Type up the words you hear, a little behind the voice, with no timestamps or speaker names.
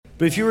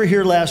But if you were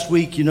here last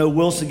week, you know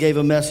Wilson gave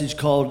a message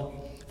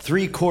called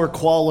 3 Core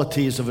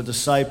Qualities of a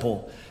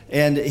Disciple.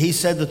 And he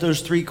said that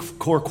those 3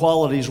 core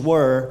qualities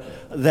were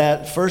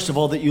that, first of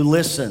all, that you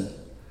listen.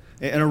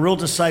 And a real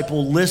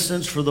disciple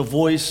listens for the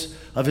voice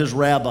of his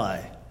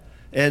rabbi.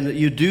 And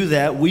you do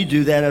that, we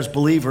do that as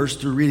believers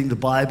through reading the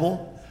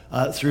Bible,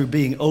 through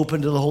being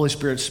open to the Holy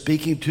Spirit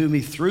speaking to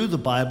me through the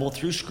Bible,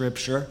 through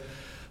Scripture,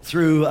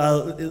 through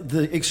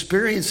the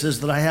experiences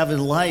that I have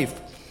in life.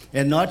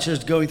 And not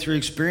just going through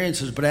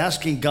experiences, but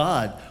asking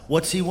God,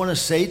 what's he want to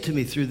say to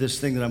me through this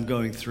thing that I'm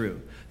going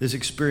through, this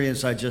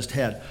experience I just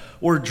had?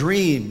 Or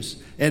dreams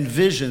and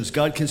visions.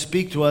 God can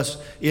speak to us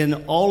in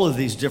all of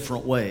these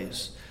different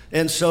ways.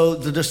 And so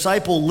the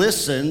disciple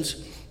listens,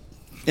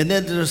 and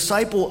then the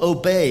disciple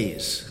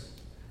obeys.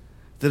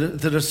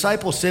 The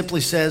disciple simply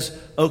says,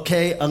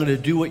 okay, I'm going to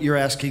do what you're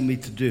asking me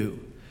to do.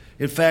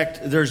 In fact,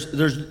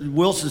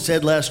 Wilson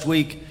said last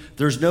week,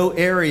 there's no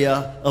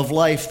area of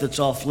life that's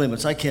off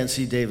limits. I can't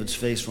see David's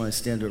face when I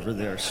stand over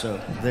there, so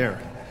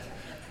there.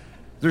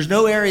 There's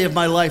no area of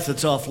my life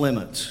that's off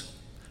limits.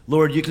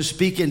 Lord, you can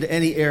speak into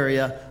any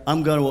area.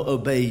 I'm going to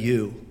obey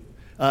you.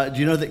 Do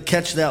you know that,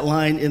 catch that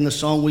line in the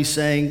song we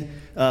sang,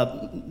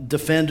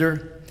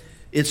 Defender?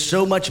 It's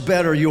so much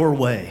better your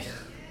way.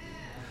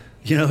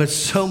 You know, it's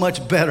so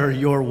much better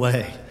your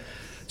way.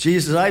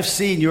 Jesus, I've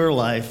seen your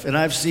life, and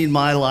I've seen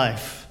my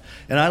life,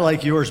 and I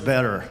like yours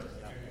better.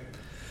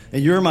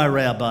 And you're my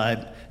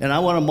rabbi, and I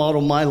want to model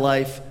my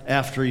life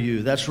after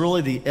you. That's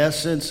really the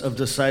essence of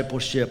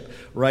discipleship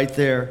right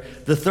there.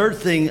 The third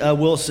thing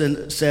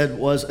Wilson said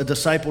was a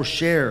disciple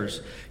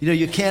shares. You know,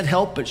 you can't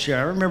help but share.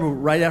 I remember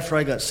right after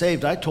I got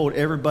saved, I told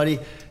everybody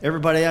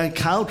I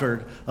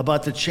encountered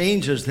about the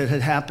changes that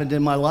had happened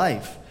in my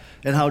life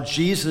and how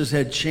Jesus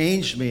had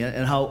changed me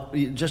and how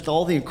just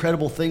all the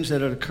incredible things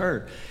that had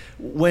occurred.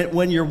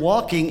 When you're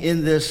walking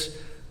in this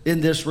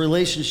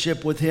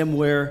relationship with him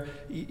where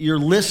you're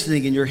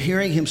listening and you're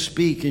hearing him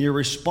speak and you're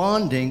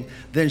responding,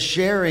 then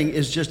sharing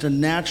is just a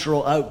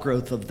natural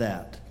outgrowth of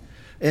that.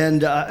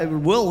 And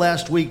Will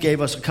last week gave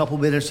us a couple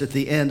minutes at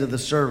the end of the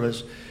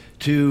service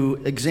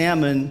to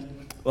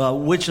examine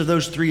which of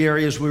those 3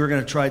 areas we were going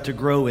to try to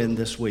grow in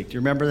this week. Do you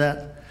remember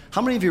that?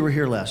 How many of you were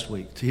here last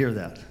week to hear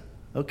that?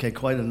 Okay,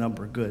 quite a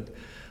number. Good.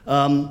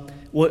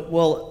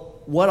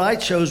 What I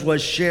chose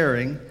was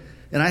sharing.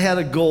 And I had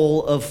a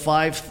goal of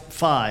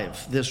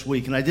 5 this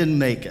week, and I didn't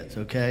make it,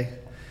 okay?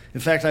 In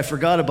fact, I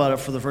forgot about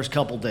it for the first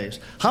couple days.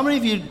 How many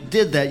of you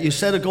did that? You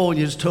set a goal and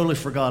you just totally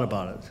forgot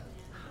about it.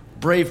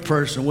 Brave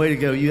person, way to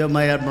go. You have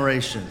my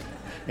admiration.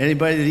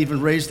 Anybody that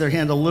even raised their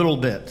hand a little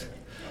bit.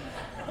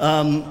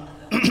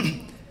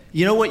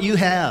 You know what you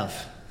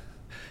have?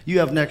 You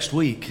have next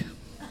week,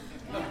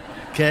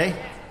 okay?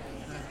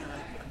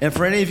 And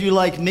for any of you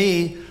like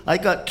me, I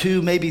got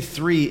 2, maybe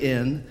 3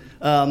 in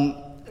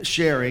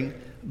sharing.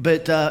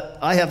 But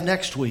I have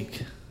next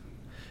week,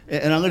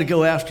 and I'm going to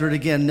go after it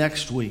again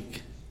next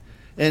week.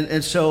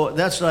 And so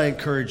that's what I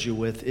encourage you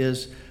with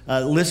is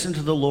listen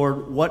to the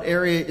Lord. What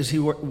area is he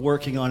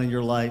working on in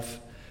your life?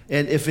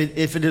 And if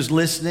it is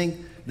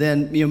listening,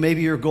 then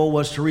maybe your goal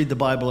was to read the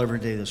Bible every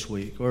day this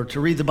week, or to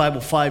read the Bible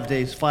 5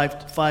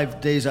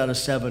 days out of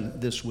 7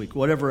 this week,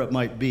 whatever it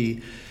might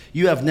be.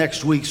 You have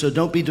next week, so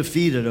don't be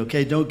defeated,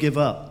 okay? Don't give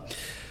up.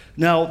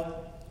 Now,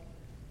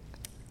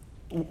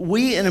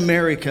 we in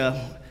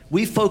America,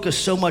 we focus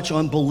so much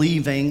on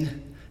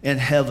believing in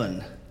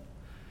heaven.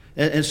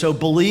 And so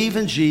believe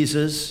in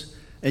Jesus,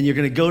 and you're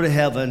going to go to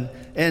heaven.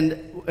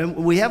 And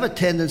we have a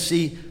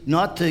tendency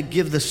not to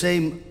give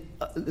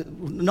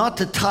not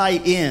to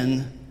tie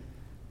in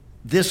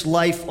this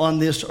life on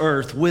this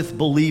earth with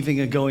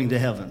believing and going to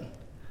heaven.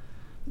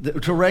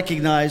 To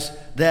recognize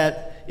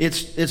that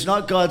it's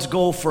not God's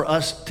goal for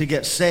us to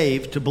get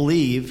saved, to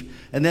believe,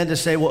 and then to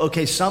say, well,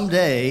 okay,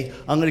 someday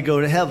I'm going to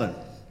go to heaven.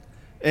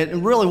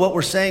 And really what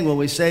we're saying when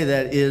we say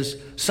that is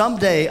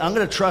someday I'm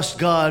going to trust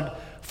God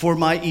for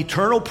my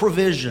eternal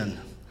provision.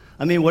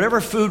 I mean, whatever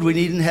food we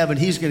need in heaven,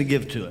 he's going to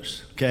give to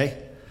us, okay?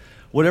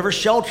 Whatever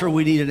shelter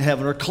we need in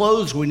heaven or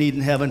clothes we need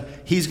in heaven,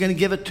 he's going to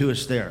give it to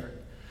us there.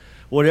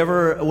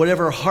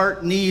 Whatever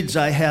heart needs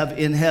I have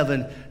in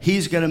heaven,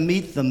 he's going to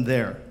meet them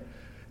there.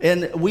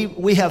 And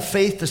we have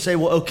faith to say,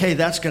 well, okay,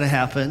 that's going to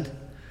happen.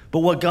 But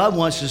what God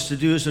wants us to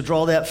do is to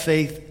draw that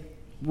faith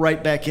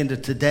right back into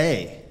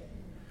today.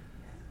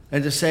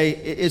 And to say,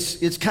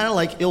 it's kind of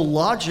like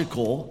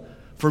illogical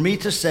for me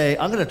to say,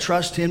 I'm going to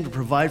trust him to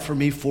provide for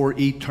me for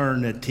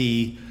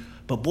eternity.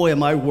 But boy,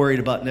 am I worried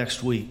about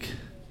next week.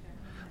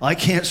 I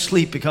can't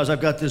sleep because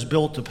I've got this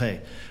bill to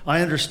pay.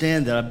 I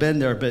understand that. I've been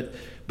there. But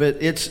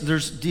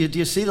do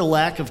you see the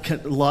lack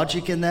of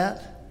logic in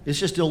that? It's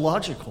just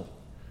illogical.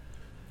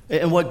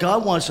 And what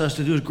God wants us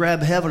to do is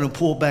grab heaven and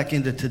pull it back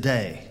into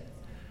today.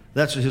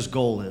 That's what his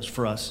goal is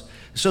for us.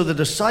 So the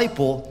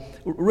disciple,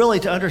 really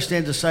to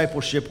understand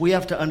discipleship, we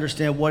have to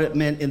understand what it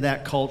meant in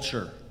that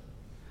culture.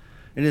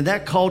 And in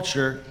that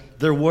culture,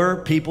 there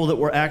were people that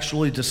were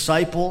actually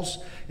disciples,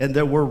 and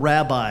there were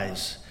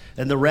rabbis.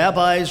 And the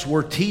rabbis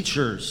were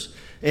teachers.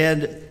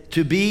 And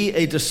to be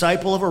a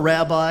disciple of a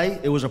rabbi,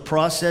 it was a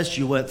process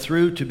you went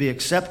through to be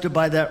accepted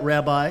by that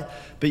rabbi.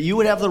 But you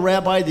would have the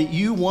rabbi that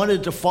you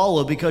wanted to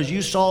follow because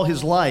you saw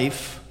his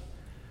life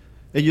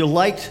and you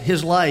liked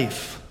his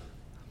life.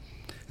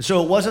 And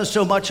so it wasn't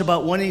so much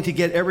about wanting to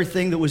get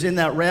everything that was in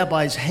that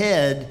rabbi's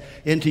head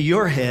into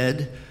your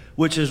head,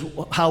 which is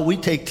how we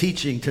take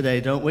teaching today,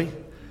 don't we?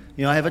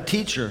 You know, I have a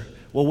teacher.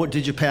 Well, what,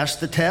 did you pass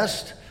the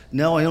test?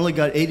 No, I only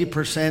got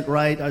 80%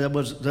 right. I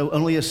was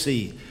only a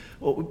C.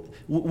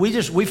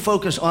 We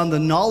focus on the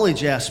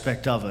knowledge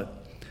aspect of it.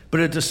 But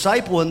a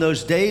disciple in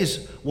those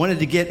days wanted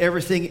to get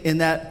everything in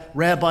that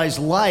rabbi's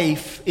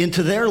life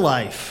into their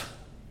life.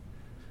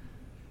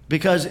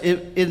 Because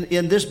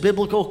in this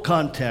biblical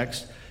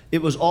context,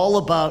 it was all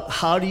about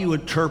how do you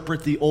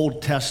interpret the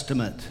Old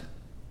Testament.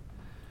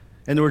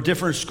 And there were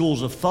different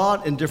schools of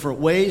thought and different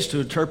ways to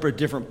interpret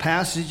different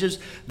passages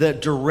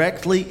that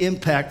directly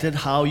impacted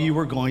how you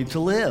were going to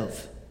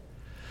live.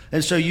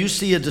 And so you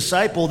see a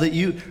disciple that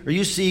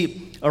you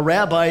see a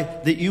rabbi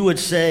that you would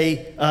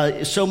say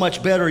is so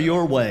much better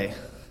your way.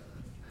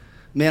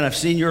 Man, I've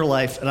seen your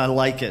life and I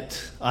like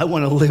it. I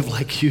want to live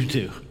like you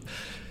do.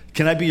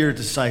 Can I be your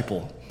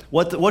disciple?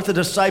 What the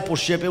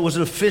discipleship, it was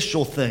an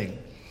official thing.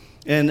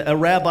 And a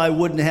rabbi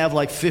wouldn't have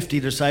like 50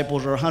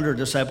 disciples or 100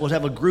 disciples,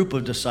 have a group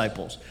of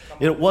disciples.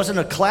 It wasn't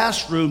a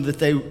classroom that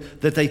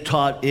they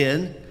taught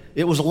in.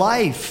 It was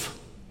life.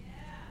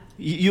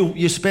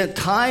 You spent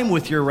time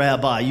with your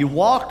rabbi. You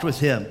walked with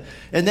him.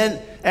 And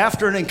then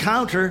after an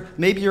encounter,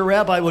 maybe your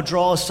rabbi would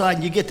draw aside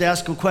and you get to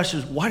ask him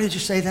questions. Why did you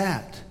say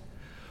that?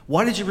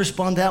 Why did you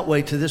respond that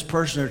way to this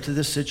person or to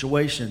this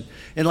situation?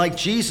 And like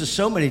Jesus,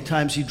 so many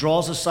times he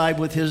draws aside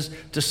with his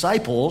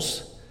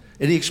disciples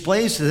and he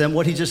explains to them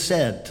what he just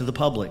said to the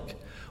public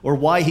or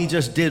why he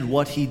just did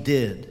what he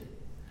did.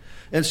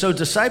 And so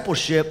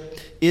discipleship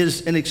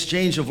is an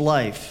exchange of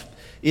life.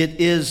 The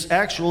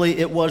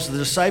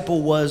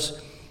disciple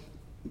was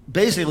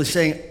basically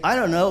saying, I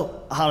don't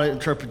know how to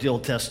interpret the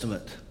Old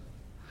Testament.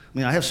 I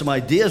mean, I have some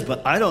ideas,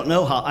 but I don't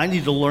know how. I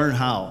need to learn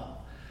how.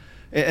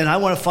 And I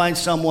want to find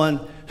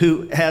someone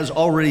who has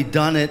already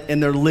done it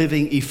and they're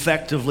living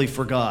effectively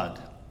for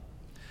God.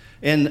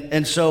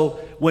 And so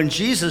when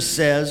Jesus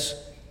says,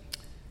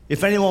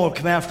 if anyone will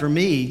come after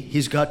me,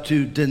 he's got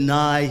to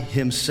deny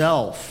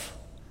himself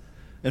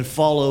and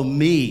follow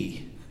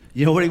me.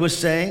 You know what he was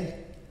saying?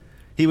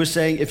 He was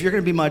saying, if you're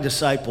going to be my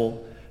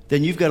disciple,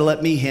 then you've got to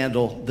let me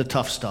handle the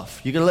tough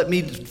stuff. You've got to let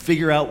me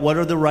figure out what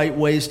are the right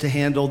ways to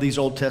handle these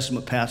Old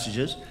Testament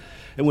passages.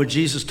 And when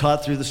Jesus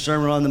taught through the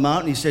Sermon on the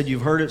Mount, he said,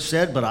 you've heard it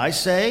said, but I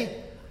say,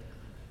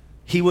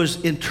 he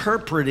was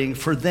interpreting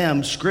for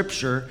them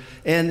Scripture.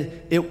 And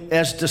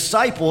as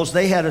disciples,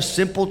 they had a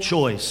simple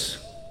choice.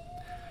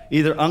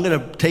 Either I'm going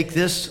to take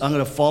this, I'm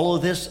going to follow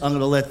this, I'm going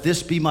to let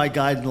this be my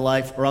guide in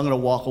life, or I'm going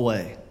to walk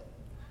away.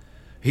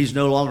 He's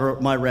no longer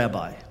my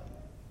rabbi.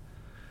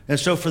 And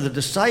so for the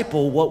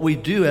disciple, what we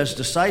do as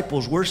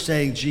disciples, we're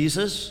saying,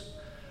 Jesus,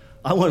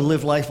 I want to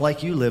live life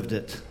like you lived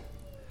it.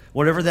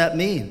 Whatever that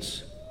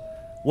means.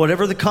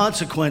 Whatever the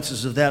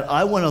consequences of that,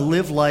 I want to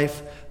live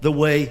life the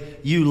way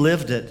you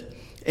lived it.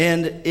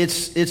 And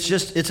it's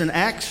an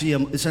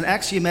axiom, it's an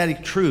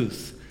axiomatic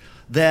truth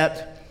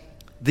that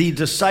the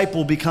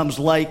disciple becomes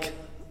like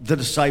the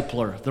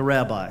discipler, the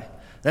rabbi.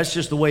 That's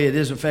just the way it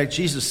is. In fact,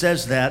 Jesus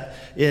says that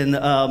in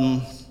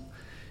Luke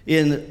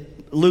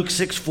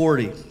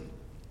 6:40.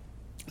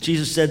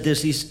 Jesus said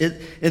this.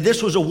 And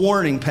this was a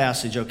warning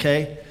passage,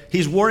 okay?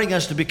 He's warning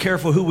us to be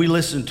careful who we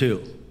listen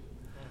to.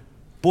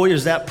 Boy,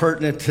 is that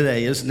pertinent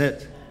today, isn't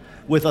it?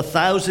 With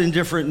 1,000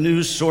 different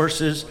news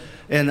sources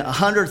and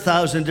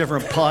 100,000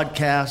 different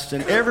podcasts,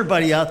 and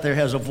everybody out there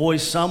has a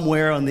voice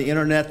somewhere on the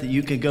internet that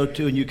you can go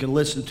to and you can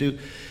listen to.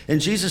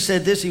 And Jesus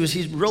said this,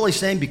 he's really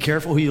saying be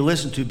careful who you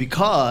listen to,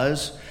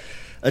 because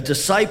a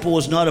disciple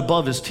is not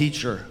above his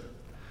teacher.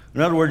 In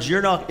other words,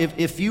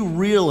 if you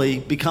really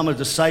become a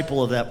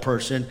disciple of that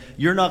person,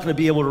 you're not going to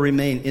be able to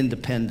remain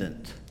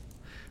independent.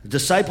 The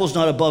disciple is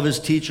not above his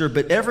teacher,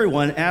 but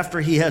everyone,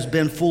 after he has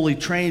been fully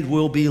trained,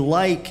 will be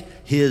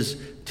like his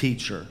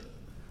teacher.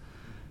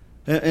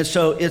 And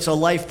so it's a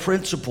life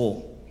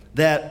principle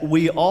that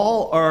we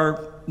all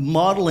are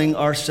modeling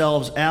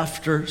ourselves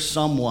after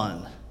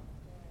someone.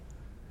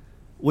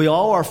 We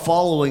all are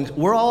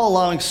we're all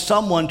allowing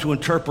someone to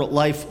interpret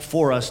life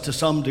for us to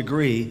some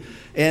degree.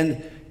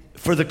 And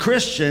for the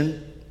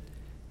Christian,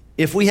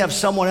 if we have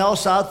someone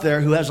else out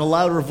there who has a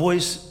louder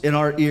voice in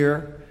our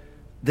ear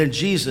than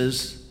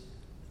Jesus,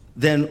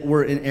 then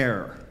we're in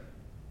error.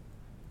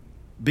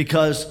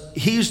 Because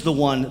he's the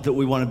one that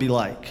we want to be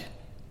like.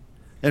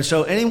 And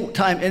so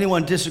anytime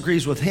anyone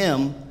disagrees with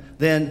him,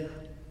 then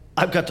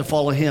I've got to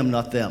follow him,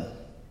 not them.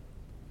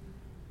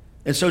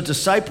 And so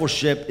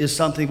discipleship is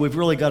something we've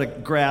really got to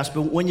grasp.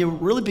 But when you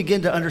really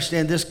begin to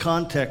understand this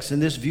context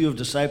and this view of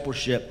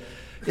discipleship,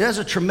 it has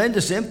a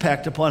tremendous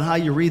impact upon how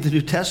you read the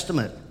New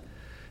Testament.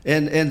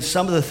 And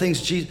some of the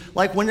things Jesus,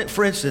 like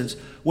for instance,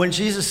 when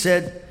Jesus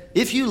said,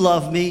 if you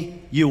love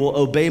me, you will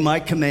obey my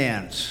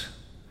commands.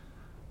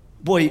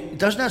 Boy,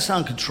 doesn't that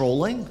sound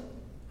controlling?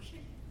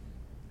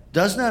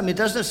 Doesn't it? I mean,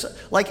 doesn't it,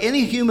 like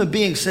any human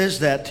being says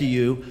that to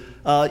you,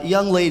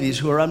 young ladies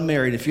who are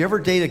unmarried, if you ever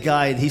date a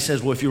guy and he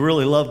says, well, if you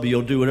really love me,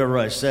 you'll do whatever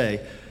I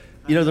say,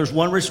 you know, there's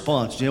one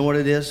response. Do you know what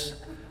it is?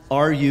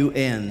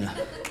 R-U-N.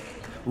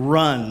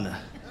 Run.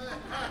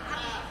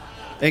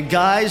 And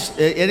guys,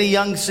 any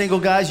young single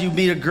guys, you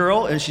meet a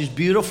girl and she's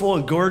beautiful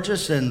and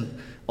gorgeous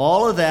and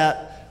all of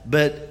that,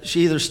 but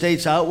she either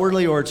states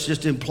outwardly or it's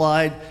just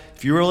implied,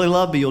 if you really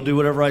love me, you'll do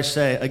whatever I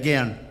say.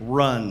 Again,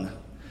 run.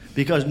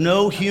 Because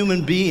no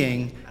human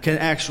being can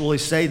actually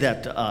say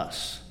that to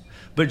us.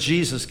 But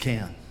Jesus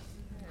can.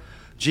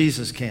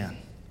 Jesus can.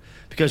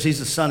 Because he's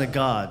the Son of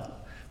God.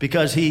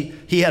 Because he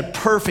has a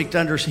perfect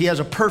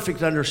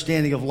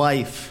understanding of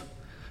life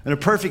and a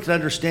perfect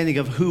understanding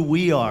of who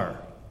we are.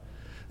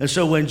 And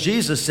so when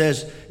Jesus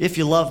says, if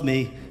you love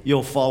me,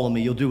 you'll follow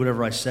me, you'll do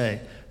whatever I say,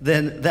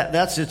 then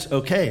it's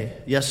okay.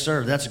 Yes,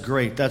 sir, that's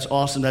great. That's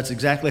awesome. That's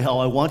exactly how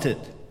I want it.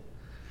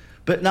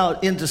 But now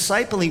in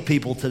discipling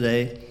people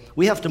today,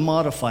 we have to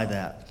modify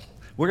that.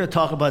 We're going to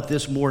talk about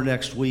this more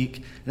next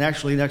week. And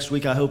actually next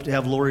week I hope to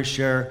have Lori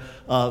share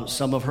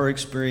some of her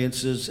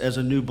experiences as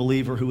a new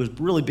believer who is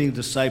really being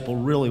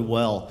discipled really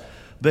well.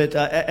 But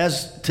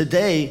as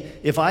today,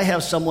 if I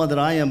have someone that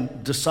I am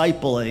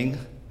discipling,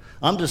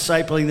 I'm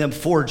discipling them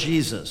for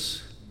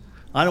Jesus.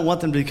 I don't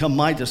want them to become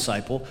my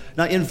disciple.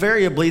 Now,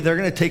 invariably, they're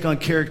going to take on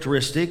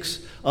characteristics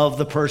of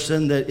the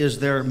person that is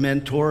their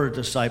mentor or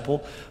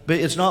disciple. But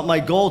it's not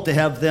my goal to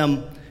have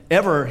them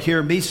ever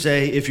hear me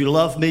say, if you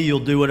love me, you'll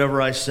do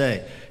whatever I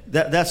say.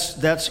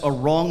 That's a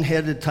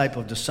wrong-headed type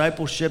of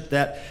discipleship.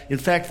 In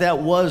fact, that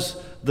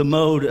was the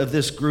mode of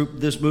this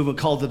movement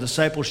called the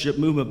discipleship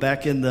movement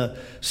back in the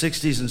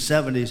 60s and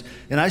 70s.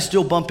 And I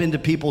still bump into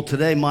people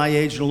today, my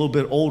age and a little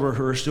bit older,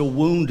 who are still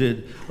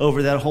wounded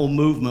over that whole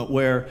movement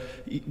where,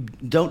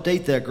 don't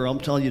date that girl, I'm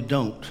telling you,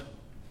 don't.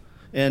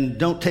 And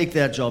don't take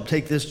that job,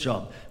 take this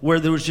job. Where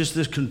there was just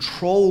this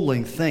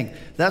controlling thing.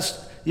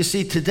 You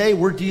see, today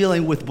we're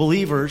dealing with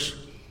believers,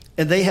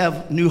 and they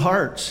have new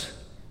hearts.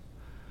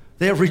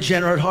 They have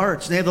regenerate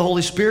hearts. They have the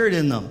Holy Spirit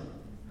in them.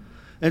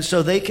 And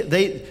so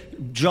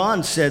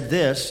John said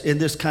this in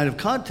this kind of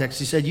context.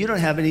 He said, you don't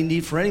have any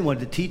need for anyone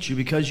to teach you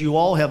because you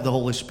all have the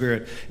Holy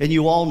Spirit and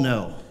you all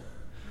know.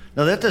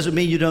 Now, that doesn't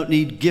mean you don't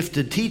need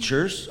gifted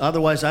teachers.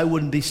 Otherwise, I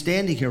wouldn't be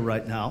standing here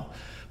right now.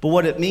 But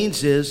what it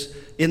means is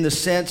in the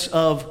sense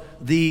of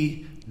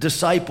the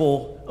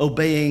disciple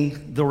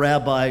obeying the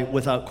rabbi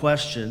without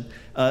question.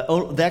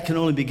 That can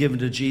only be given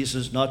to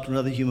Jesus, not to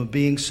another human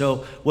being.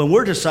 So when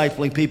we're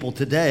discipling people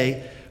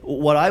today,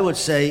 what I would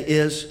say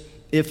is,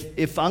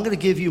 if I'm going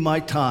to give you my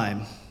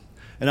time,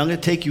 and I'm going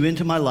to take you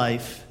into my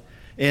life,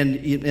 and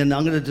I'm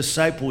going to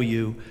disciple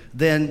you,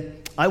 then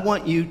I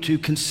want you to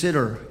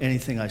consider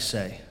anything I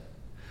say.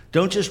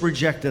 Don't just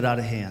reject it out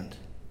of hand.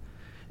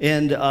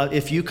 And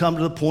if you come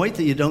to the point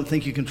that you don't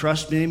think you can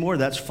trust me anymore,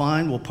 that's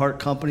fine. We'll part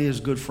company as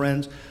good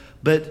friends.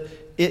 But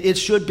it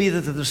should be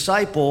that the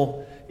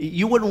disciple,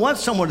 you wouldn't want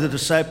someone to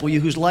disciple you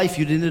whose life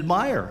you didn't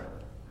admire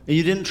and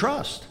you didn't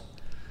trust.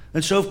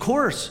 And so, of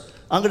course,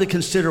 I'm going to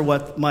consider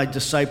what my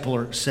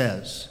discipler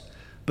says,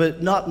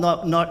 but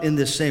not in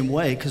this same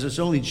way, because it's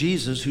only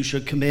Jesus who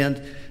should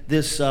command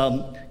this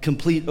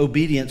complete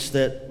obedience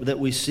that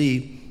we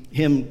see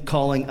him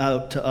calling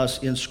out to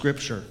us in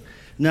Scripture.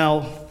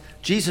 Now,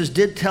 Jesus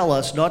did tell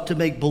us not to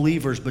make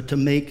believers, but to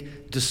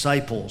make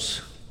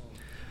disciples.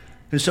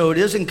 And so it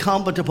is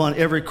incumbent upon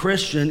every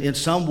Christian in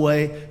some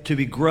way to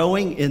be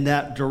growing in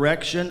that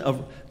direction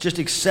of just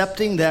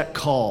accepting that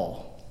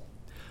call.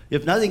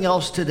 If nothing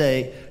else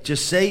today,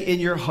 just say in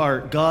your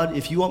heart, God,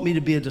 if you want me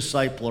to be a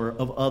discipler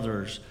of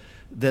others,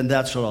 then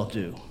that's what I'll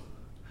do.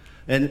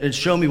 And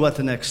show me what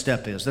the next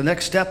step is. The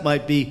next step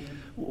might be,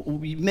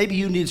 maybe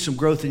you need some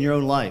growth in your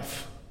own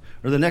life.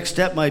 Or the next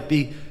step might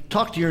be,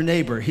 talk to your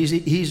neighbor.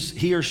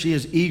 He or she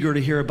is eager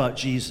to hear about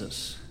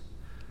Jesus.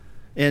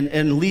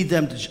 And lead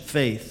them to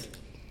faith.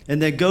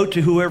 And then go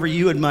to whoever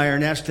you admire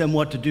and ask them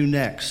what to do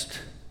next.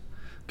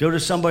 Go to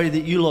somebody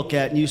that you look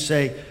at and you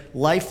say,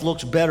 life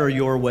looks better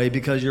your way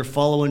because you're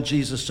following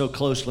Jesus so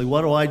closely.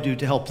 What do I do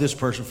to help this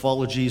person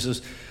follow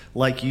Jesus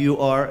like you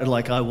are and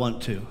like I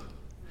want to?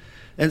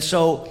 And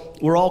so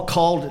we're all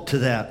called to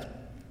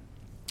that.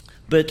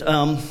 But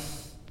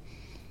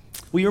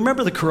you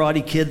remember The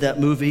Karate Kid, that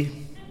movie?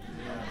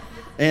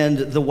 And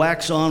the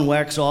wax on,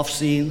 wax off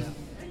scene,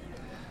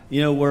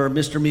 where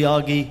Mr.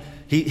 Miyagi,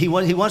 he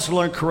wants to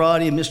learn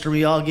karate, and Mr.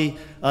 Miyagi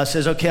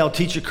says, okay, I'll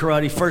teach you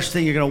karate. First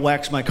thing, you're going to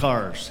wax my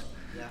cars.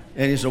 Yeah.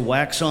 And he's a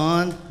wax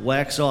on,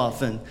 wax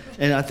off. And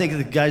I think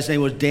the guy's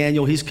name was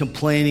Daniel. He's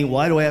complaining,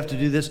 why do I have to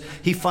do this?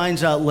 He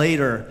finds out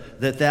later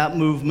that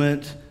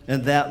movement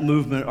and that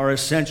movement are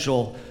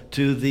essential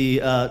to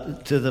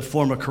the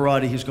form of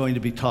karate he's going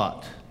to be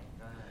taught.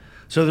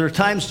 So there are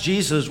times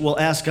Jesus will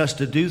ask us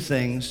to do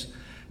things,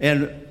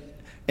 and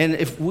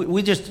if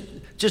we just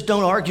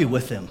don't argue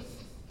with him,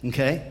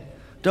 okay?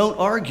 Don't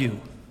argue.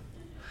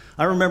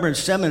 I remember in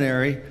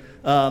seminary,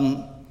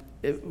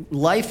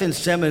 life in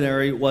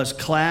seminary was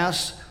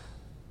class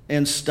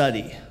and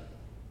study.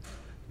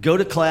 Go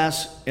to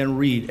class and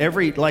read.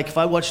 Like if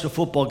I watched a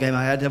football game,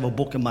 I had to have a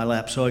book in my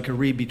lap so I could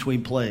read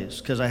between plays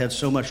because I had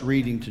so much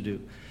reading to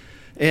do.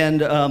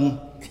 And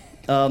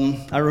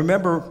I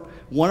remember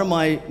one of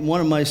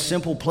my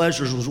simple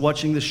pleasures was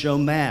watching the show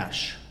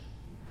MASH.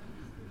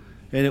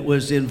 And it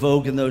was in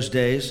vogue in those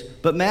days.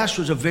 But MASH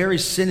was a very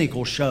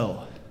cynical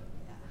show.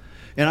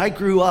 And I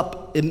grew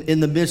up in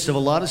the midst of a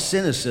lot of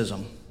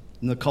cynicism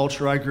in the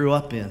culture I grew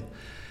up in.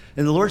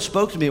 And the Lord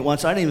spoke to me at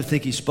once. I didn't even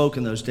think he spoke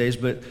in those days,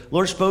 but the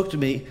Lord spoke to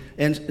me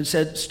and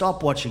said,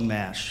 stop watching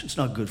MASH. It's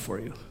not good for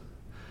you.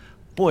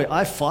 Boy,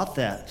 I fought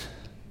that.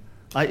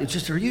 Are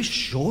you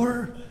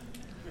sure?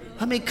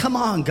 I mean, come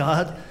on,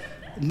 God.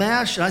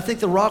 MASH, and I think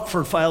the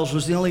Rockford Files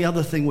was the only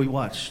other thing we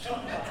watched.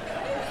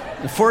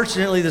 And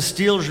fortunately, the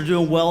Steelers were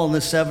doing well in the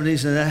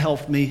 70s, and that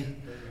helped me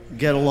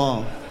get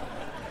along.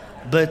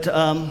 But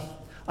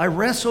I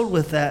wrestled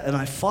with that, and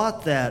I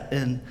fought that,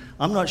 and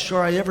I'm not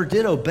sure I ever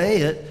did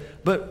obey it.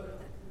 But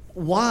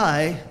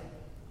why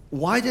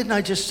didn't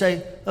I just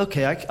say,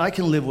 okay, I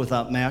can live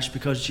without MASH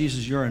because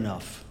Jesus, you're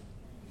enough.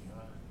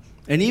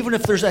 And even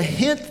if there's a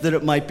hint that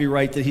it might be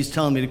right that he's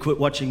telling me to quit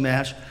watching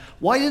MASH,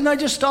 why didn't I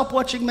just stop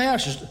watching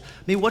MASH? I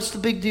mean, what's the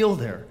big deal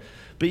there?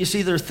 But you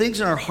see, there are things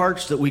in our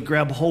hearts that we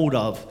grab hold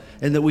of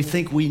and that we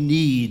think we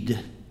need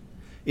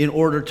in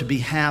order to be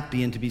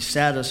happy and to be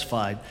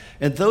satisfied.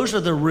 And those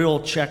are the real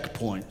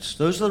checkpoints.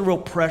 Those are the real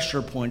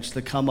pressure points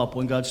that come up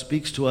when God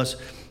speaks to us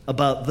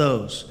about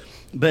those.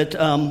 But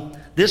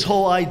this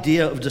whole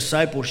idea of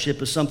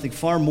discipleship is something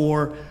far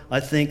more, I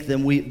think,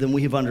 than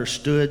we have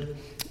understood.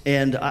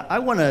 And I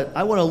want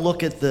to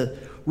look at the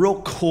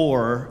real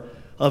core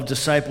of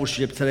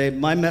discipleship today.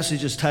 My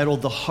message is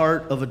titled "The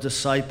Heart of a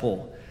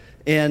Disciple."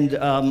 And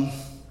a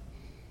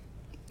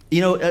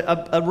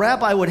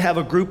rabbi would have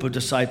a group of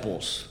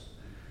disciples,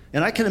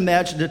 and I can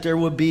imagine that there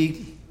would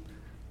be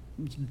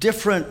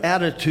different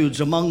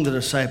attitudes among the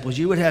disciples.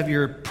 You would have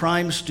your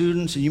prime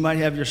students, and you might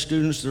have your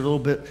students that are a little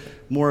bit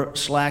more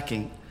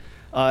slacking.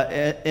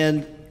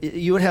 And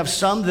you would have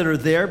some that are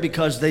there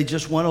because they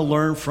just want to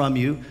learn from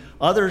you.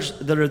 Others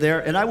that are there,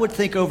 and I would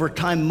think over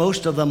time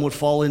most of them would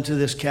fall into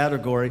this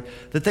category,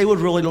 that they would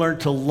really learn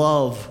to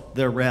love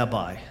their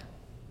rabbi.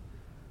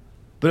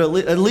 But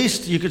at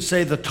least you could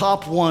say the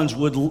top ones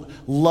would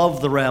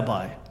love the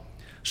rabbi.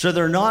 So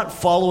they're not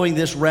following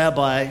this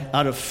rabbi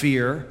out of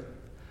fear,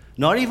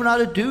 not even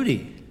out of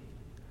duty,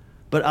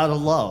 but out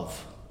of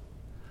love,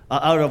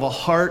 out of a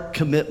heart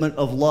commitment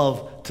of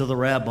love to the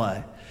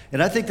rabbi.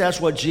 And I think that's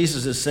what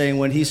Jesus is saying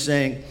when he's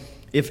saying,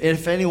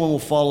 if anyone will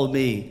follow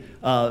me,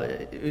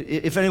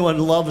 if anyone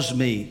loves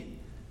me,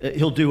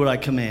 he'll do what I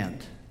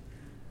command.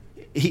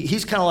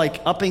 He's kind of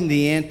like upping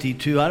the ante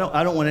too. I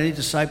don't want any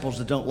disciples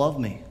that don't love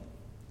me.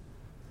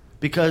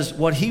 Because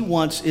what he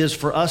wants is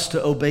for us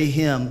to obey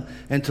him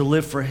and to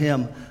live for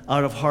him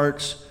out of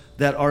hearts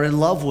that are in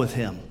love with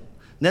him.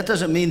 And that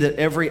doesn't mean that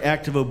every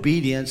act of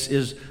obedience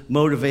is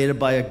motivated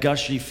by a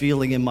gushy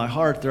feeling in my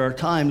heart. There are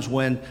times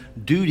when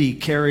duty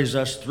carries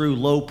us through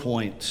low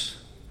points.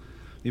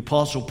 The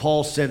Apostle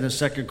Paul said in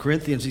 2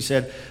 Corinthians, he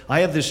said,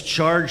 I have this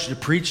charge to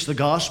preach the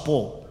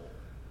gospel.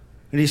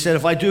 And he said,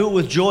 if I do it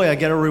with joy, I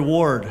get a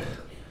reward. Do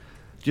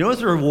you know what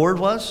the reward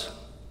was?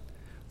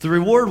 The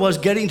reward was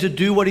getting to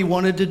do what he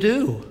wanted to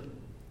do.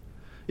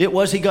 It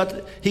was he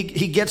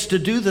gets to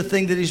do the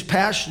thing that he's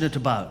passionate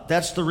about.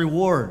 That's the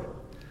reward.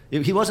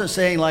 He wasn't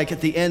saying like at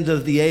the end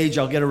of the age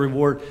I'll get a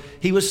reward.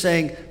 He was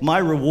saying my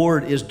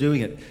reward is doing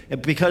it.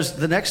 And because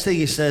the next thing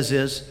he says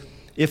is,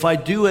 if I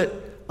do it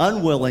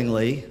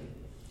unwillingly,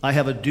 I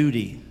have a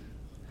duty.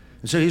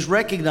 And so he's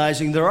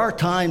recognizing there are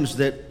times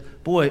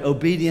that, boy,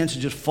 obedience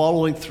and just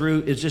following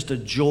through is just a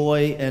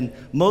joy. And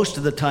most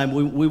of the time,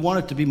 we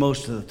want it to be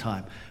most of the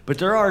time. But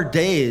there are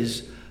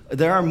days,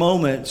 there are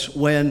moments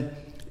when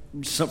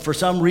for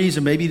some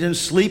reason, maybe you didn't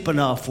sleep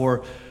enough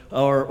or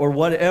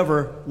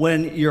whatever,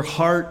 when your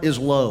heart is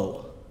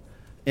low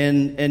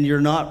and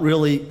you're not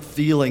really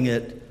feeling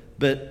it,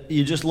 but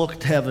you just look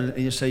to heaven and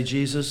you say,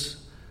 Jesus,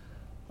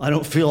 I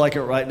don't feel like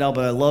it right now,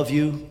 but I love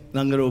you, and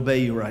I'm going to obey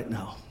you right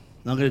now.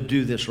 I'm going to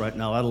do this right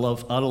now out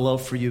of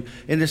love for you.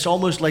 And it's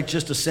almost like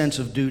just a sense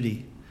of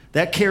duty.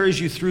 That carries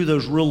you through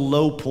those real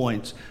low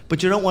points,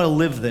 but you don't want to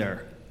live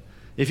there.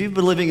 If you've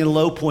been living in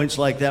low points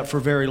like that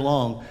for very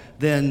long,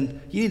 then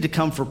you need to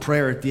come for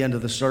prayer at the end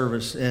of the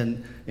service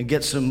and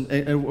get some,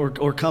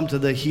 or come to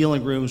the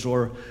healing rooms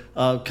or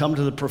come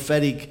to the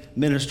prophetic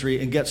ministry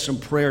and get some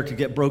prayer to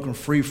get broken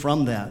free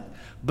from that.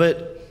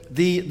 But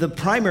the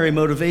primary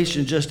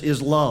motivation just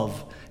is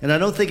love. And I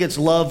don't think it's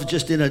love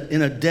just in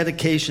a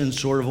dedication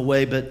sort of a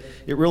way, but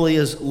it really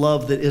is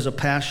love that is a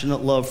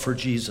passionate love for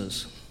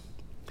Jesus.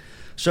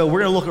 So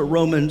we're going to look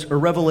at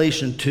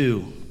Revelation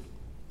 2.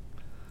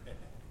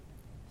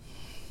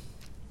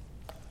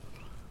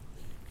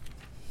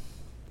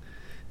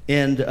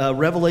 And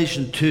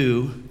Revelation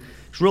 2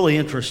 is really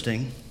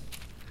interesting.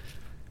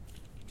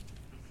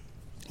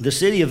 The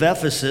city of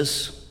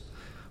Ephesus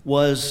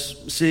was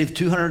a city of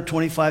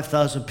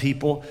 225,000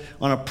 people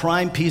on a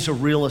prime piece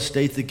of real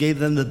estate that gave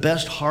them the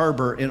best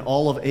harbor in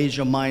all of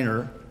Asia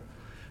Minor.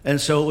 And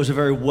so it was a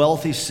very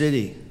wealthy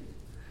city,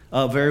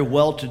 a very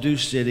well-to-do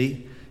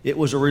city. It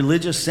was a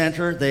religious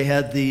center. They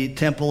had the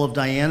Temple of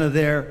Diana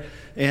there,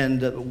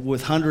 and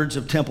with hundreds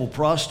of temple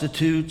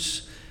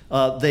prostitutes.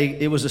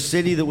 It was a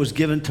city that was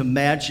given to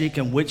magic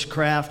and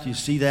witchcraft. You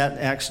see that in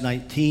Acts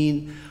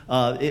 19.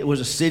 It was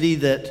a city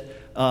that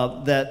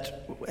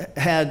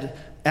had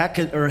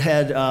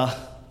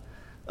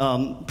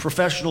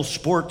professional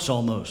sports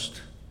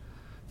almost.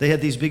 They had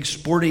these big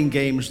sporting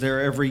games there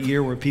every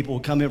year where people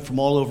would come in from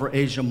all over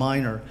Asia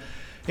Minor.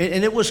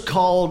 And it was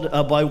called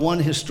by one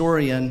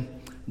historian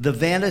the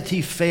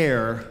Vanity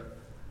Fair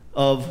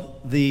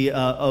of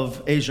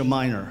Asia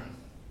Minor.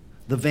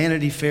 The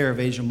Vanity Fair of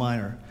Asia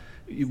Minor.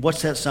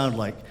 What's that sound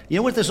like? You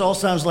know what this all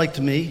sounds like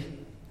to me?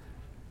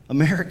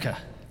 America.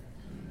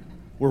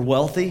 We're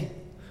wealthy.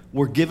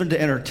 We're given to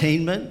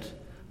entertainment.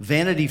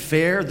 Vanity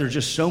Fair, there's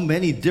just so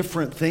many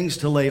different things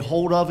to lay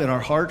hold of in our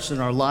hearts and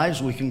our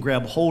lives we can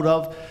grab hold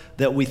of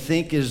that we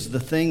think is the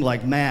thing,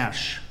 like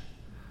MASH.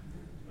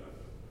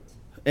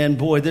 And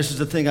boy, this is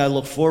the thing I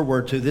look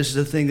forward to. This is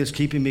the thing that's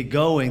keeping me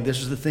going. This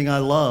is the thing I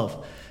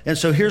love. And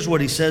so here's what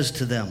he says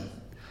to them.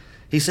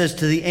 He says,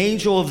 to the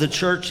angel of the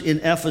church in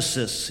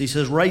Ephesus, he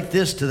says, write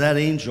this to that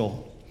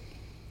angel.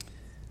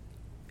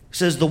 He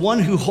says, the one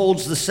who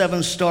holds the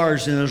 7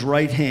 stars in his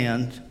right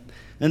hand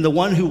and the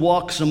one who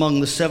walks among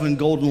the 7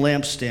 golden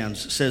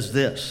lampstands says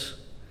this.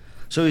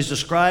 So he's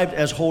described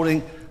as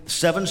holding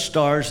 7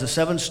 stars. The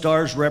 7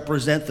 stars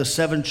represent the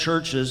 7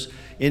 churches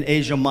in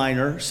Asia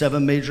Minor,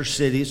 7 major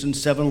cities, and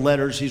 7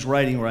 letters he's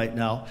writing right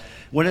now.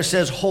 When it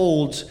says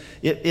holds,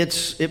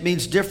 it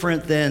means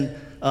different than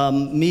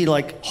me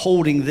like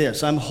holding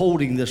this. I'm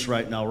holding this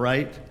right now,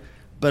 right?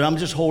 But I'm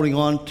just holding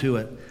on to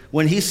it.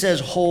 When he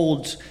says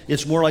holds,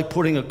 it's more like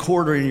putting a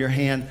quarter in your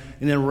hand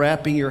and then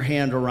wrapping your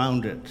hand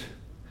around it.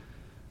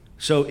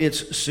 So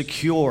it's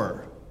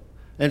secure.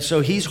 And so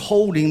he's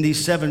holding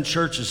these 7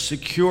 churches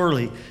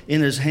securely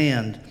in his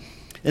hand.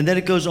 And then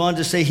it goes on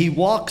to say he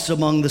walks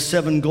among the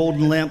 7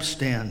 golden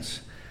lampstands.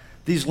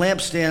 These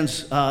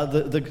lampstands,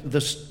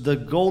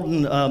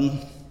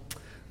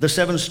 the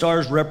 7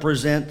 stars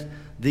represent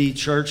the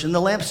church, and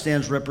the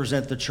lampstands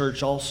represent the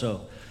church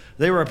also.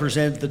 They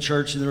represent the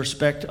church in the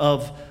respect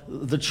of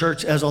the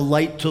church as a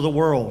light to the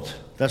world.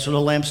 That's what a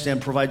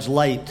lampstand provides,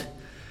 light.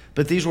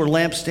 But these were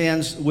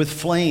lampstands with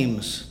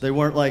flames. They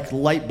weren't like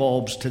light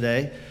bulbs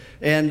today.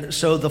 And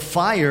so the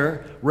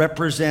fire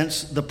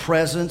represents the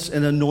presence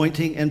and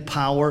anointing and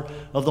power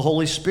of the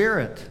Holy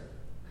Spirit.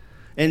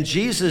 And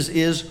Jesus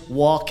is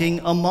walking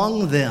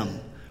among them,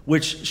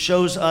 which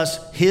shows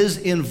us his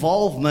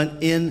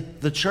involvement in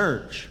the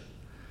church.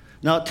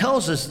 Now, it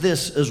tells us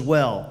this as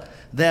well,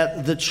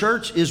 that the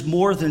church is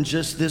more than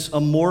just this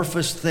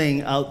amorphous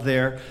thing out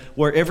there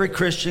where every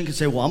Christian can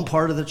say, well, I'm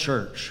part of the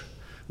church.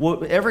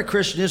 Well, every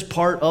Christian is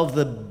part of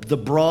the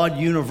broad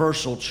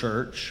universal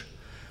church.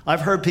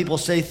 I've heard people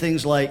say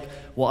things like,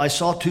 well, I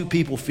saw 2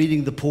 people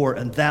feeding the poor,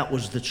 and that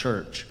was the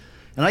church.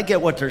 And I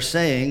get what they're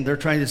saying. They're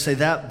trying to say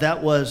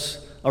that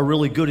was a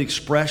really good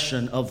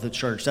expression of the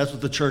church. That's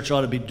what the church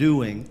ought to be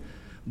doing.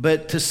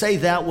 But to say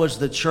that was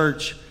the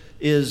church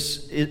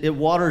it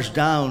waters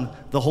down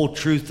the whole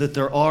truth that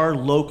there are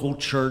local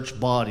church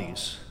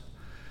bodies.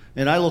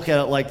 And I look at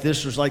it like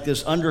this. There's like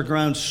this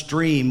underground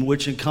stream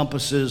which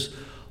encompasses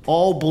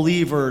all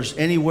believers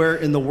anywhere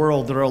in the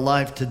world that are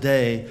alive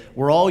today.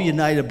 We're all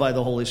united by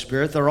the Holy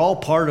Spirit. They're all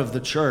part of the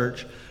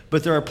church.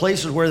 But there are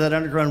places where that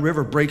underground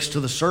river breaks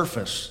to the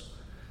surface.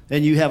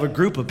 And you have a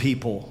group of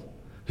people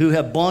who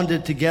have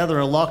bonded together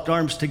and locked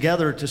arms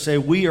together to say,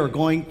 we are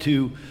going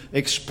to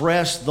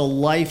express the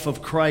life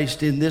of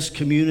Christ in this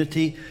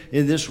community,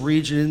 in this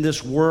region, in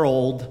this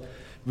world,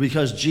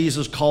 because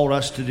Jesus called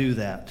us to do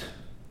that.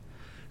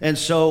 And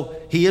so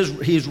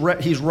he's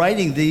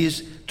writing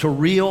these to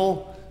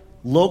real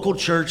local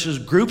churches,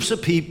 groups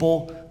of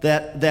people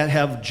that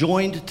have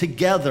joined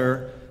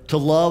together to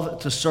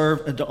love, to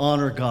serve, and to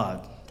honor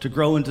God, to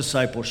grow in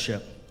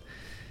discipleship.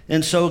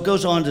 And so it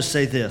goes on to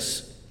say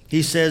this.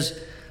 He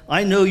says,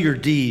 I know your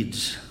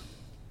deeds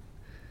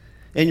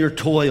and your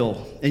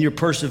toil and your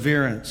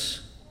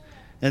perseverance,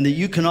 and that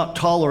you cannot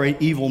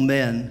tolerate evil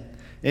men,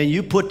 and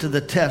you put to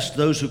the test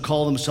those who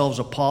call themselves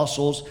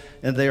apostles,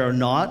 and they are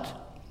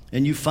not,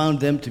 and you found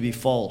them to be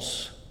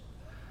false.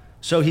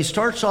 So he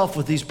starts off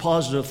with these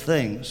positive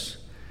things,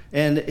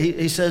 and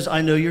he says,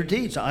 I know your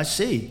deeds. I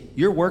see.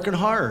 You're working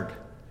hard.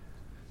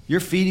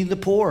 You're feeding the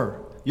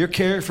poor. You're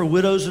caring for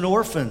widows and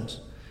orphans.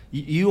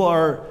 You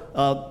are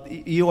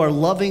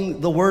loving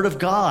the Word of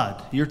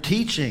God. You're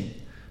teaching.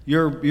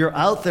 You're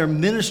out there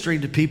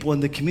ministering to people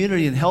in the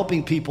community and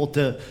helping people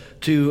to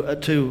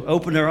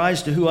open their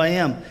eyes to who I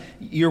am.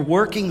 You're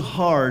working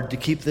hard to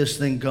keep this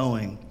thing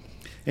going.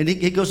 And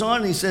he goes on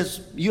and he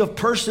says, you have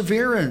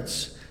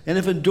perseverance and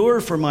have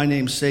endured for my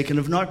name's sake and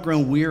have not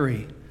grown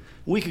weary.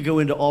 We could go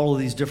into all of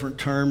these different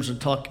terms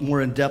and talk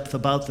more in depth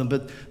about them,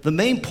 but the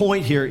main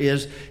point here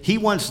is he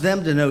wants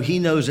them to know he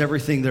knows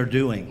everything they're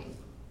doing.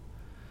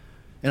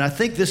 And I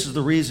think this is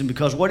the reason,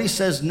 because what he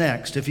says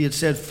next, if he had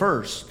said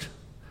first,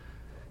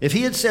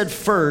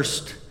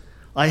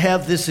 I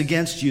have this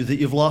against you, that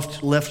you've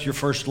left your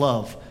first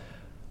love.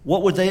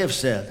 What would they have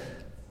said?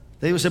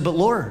 They would have said, but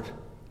Lord,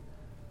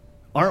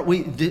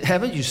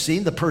 haven't you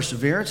seen the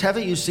perseverance?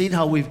 Haven't you seen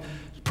how we've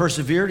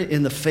persevered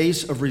in the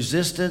face of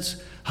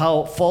resistance?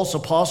 How false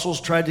apostles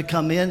tried to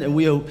come in, and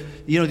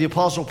the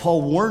Apostle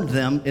Paul warned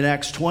them in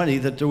Acts 20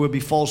 that there would be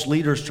false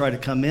leaders try to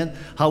come in.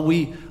 How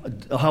we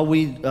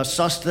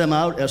sussed them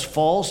out as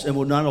false and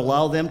would not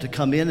allow them to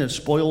come in and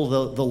spoil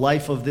the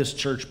life of this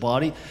church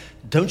body.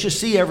 Don't you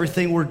see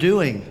everything we're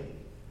doing?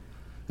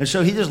 And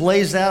so he just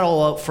lays that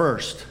all out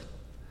first.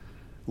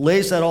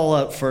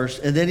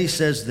 And then he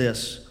says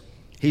this.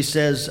 He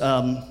says,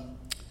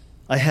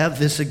 I have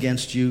this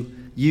against you.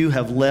 You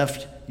have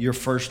left your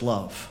first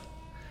love.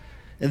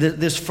 And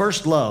this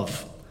first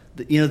love,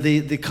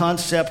 the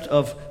concept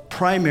of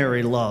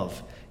primary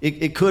love,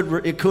 it could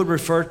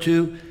refer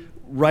to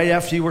right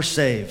after you were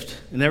saved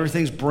and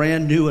everything's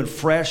brand new and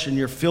fresh and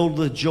you're filled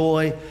with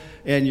joy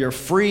and you're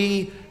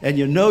free and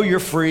you know you're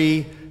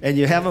free and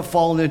you haven't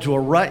fallen into a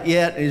rut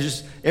yet and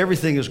just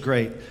everything is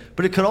great.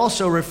 But it could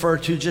also refer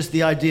to just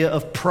the idea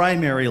of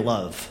primary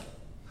love,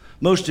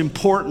 most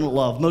important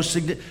love,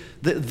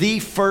 the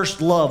first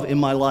love in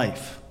my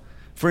life.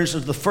 For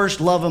instance, the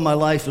first love in my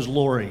life is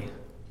Lori.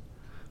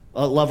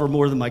 Love her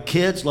more than my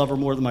kids, love her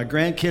more than my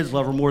grandkids,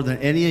 love her more than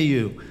any of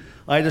you.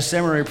 I had a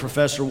seminary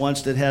professor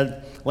once that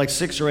had like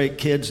 6 or 8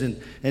 kids,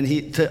 and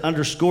he, to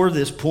underscore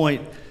this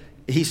point,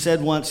 he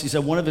said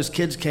one of his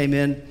kids came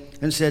in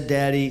and said,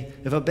 Daddy,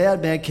 if a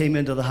bad man came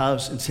into the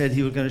house and said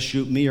he was going to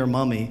shoot me or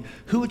Mommy,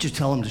 who would you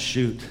tell him to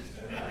shoot?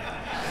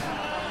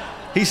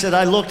 He said,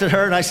 I looked at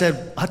her and I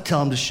said, I'd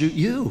tell him to shoot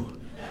you.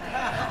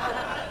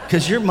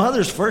 Because your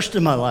mother's first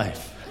in my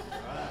life.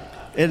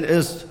 And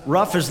as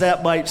rough as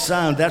that might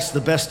sound, that's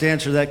the best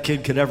answer that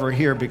kid could ever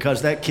hear,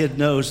 because that kid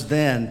knows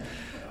then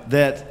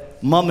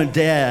that mom and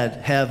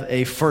dad have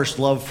a first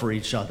love for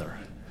each other,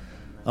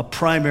 a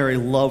primary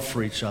love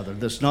for each other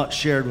that's not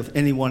shared with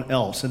anyone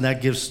else, and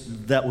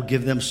that will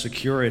give them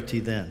security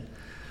then.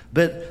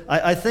 But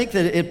I think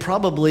that it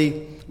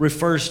probably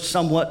refers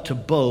somewhat to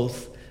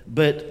both,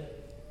 but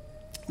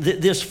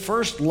this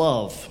first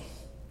love,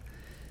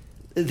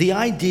 the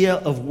idea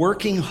of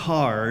working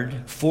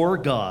hard for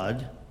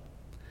God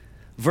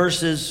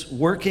versus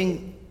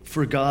working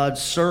for God,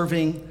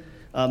 serving,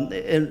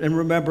 and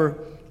remember,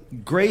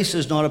 grace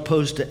is not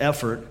opposed to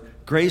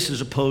effort. Grace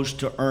is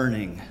opposed to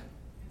earning.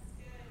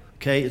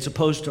 Okay, it's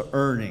opposed to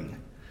earning.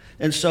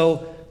 And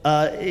so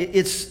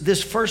it's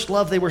this first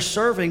love they were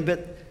serving,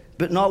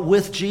 but not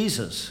with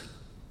Jesus.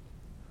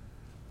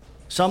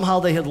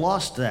 Somehow they had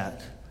lost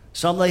that.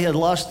 They had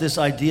lost this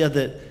idea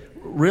that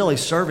really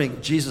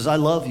serving Jesus, I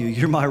love you.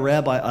 You're my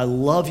rabbi. I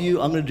love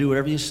you. I'm going to do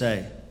whatever you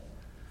say.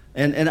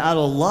 And out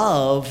of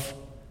love,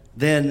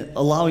 then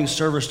allowing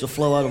service to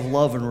flow out of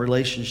love and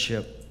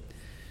relationship.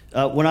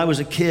 When I was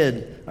a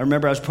kid, I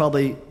remember I was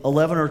probably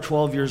 11 or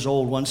 12 years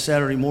old. One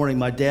Saturday morning,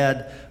 my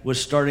dad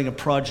was starting a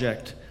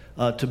project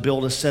to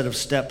build a set of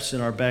steps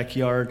in our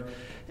backyard.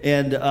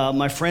 And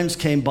my friends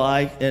came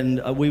by,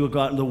 and we would go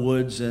out in the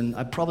woods, and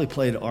I probably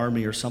played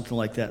Army or something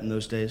like that in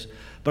those days.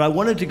 But I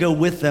wanted to go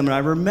with them, and I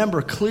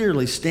remember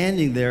clearly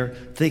standing there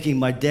thinking,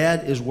 my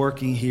dad is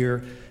working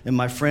here, and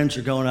my friends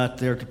are going out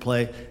there to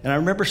play. And I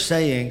remember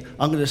saying,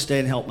 I'm going to stay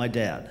and help my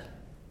dad.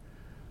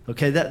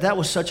 Okay, that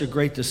was such a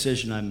great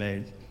decision I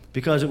made,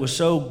 because it was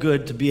so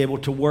good to be able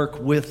to work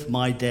with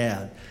my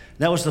dad.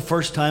 That was the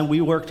first time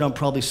we worked on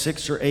probably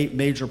 6 or 8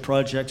 major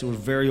projects. It was a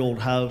very old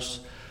house,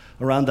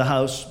 around the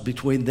house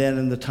between then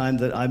and the time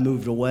that I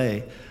moved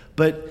away.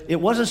 But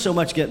it wasn't so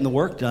much getting the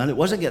work done. It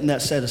wasn't getting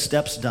that set of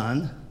steps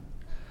done.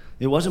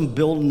 It wasn't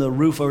building the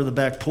roof over the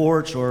back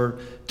porch or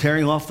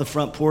tearing off the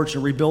front porch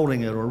and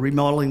rebuilding it or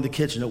remodeling the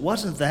kitchen. It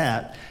wasn't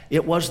that.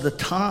 It was the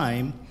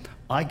time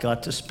I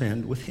got to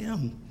spend with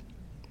him.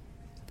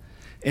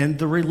 And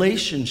the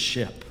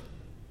relationship.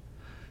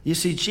 You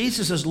see,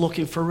 Jesus is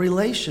looking for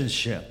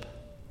relationship.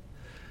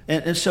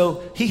 And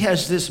so he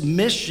has this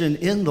mission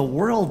in the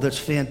world that's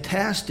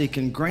fantastic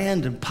and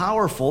grand and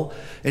powerful.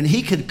 And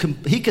he could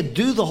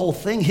do the whole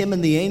thing. Him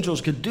and the angels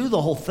could do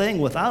the whole thing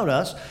without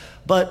us.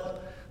 But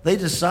they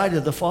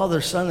decided, the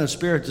Father, Son, and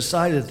Spirit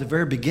decided at the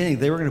very beginning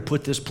they were going to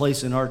put this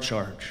place in our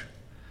charge.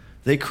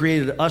 They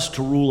created us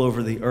to rule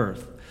over the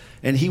earth.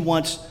 And he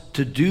wants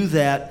to do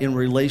that in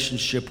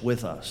relationship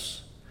with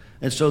us.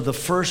 And so the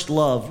first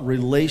love,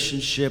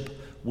 relationship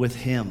with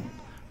him.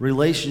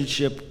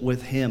 Relationship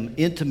with him,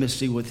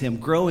 intimacy with him,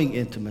 growing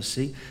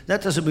intimacy.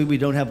 That doesn't mean we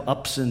don't have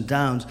ups and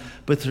downs,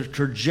 but the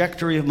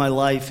trajectory of my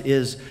life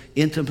is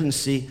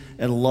intimacy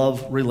and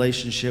love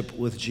relationship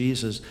with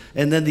Jesus.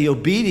 And then the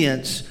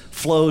obedience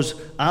flows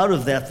out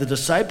of that. The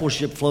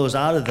discipleship flows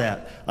out of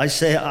that. I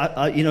say,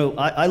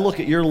 I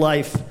look at your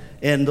life,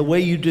 and the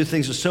way you do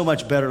things is so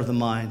much better than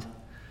mine.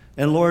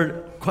 And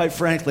Lord, quite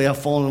frankly, I've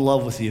fallen in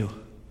love with you.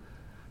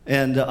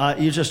 And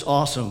you're just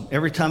awesome.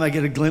 Every time I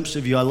get a glimpse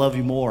of you, I love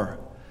you more.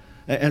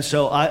 And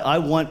so I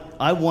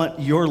want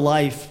your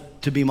life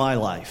to be my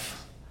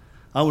life.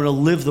 I want to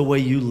live the way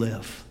you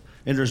live.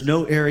 And there's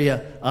no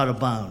area out of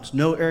bounds.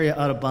 No area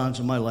out of bounds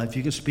in my life.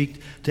 You can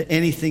speak to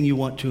anything you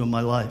want to in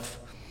my life.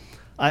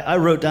 I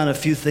wrote down a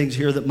few things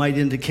here that might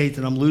indicate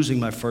that I'm losing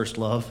my first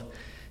love.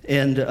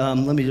 And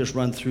let me just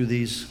run through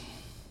these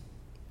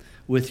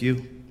with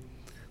you.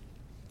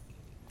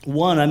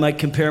 One, I might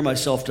compare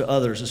myself to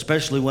others,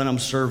 especially when I'm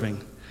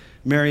serving.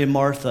 Mary and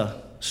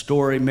Martha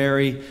story.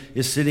 Mary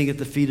is sitting at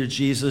the feet of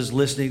Jesus,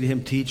 listening to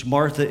him teach.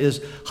 Martha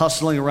is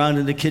hustling around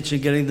in the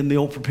kitchen, getting the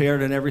meal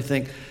prepared and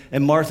everything.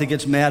 And Martha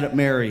gets mad at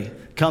Mary,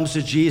 comes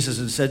to Jesus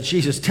and said,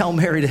 Jesus, tell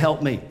Mary to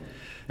help me.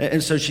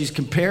 And so she's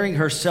comparing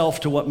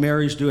herself to what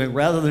Mary's doing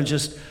rather than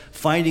just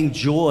finding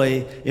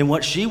joy in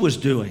what she was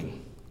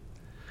doing.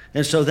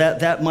 And so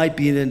that might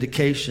be an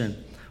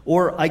indication.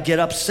 Or I get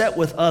upset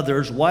with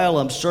others while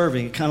I'm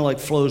serving. It kind of like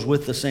flows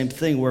with the same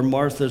thing where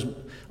Martha's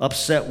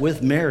upset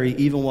with Mary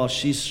even while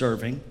she's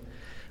serving.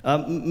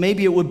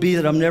 Maybe it would be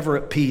that I'm never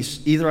at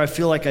peace. Either I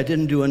feel like I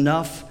didn't do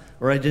enough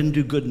or I didn't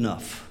do good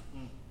enough.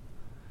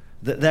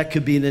 That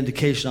could be an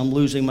indication I'm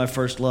losing my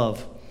first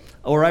love.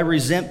 Or I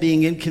resent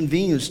being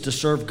inconvenienced to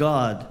serve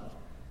God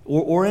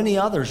or any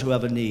others who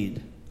have a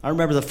need. I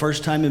remember the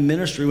first time in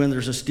ministry when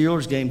there's a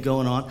Steelers game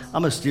going on.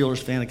 I'm a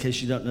Steelers fan in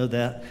case you don't know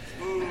that.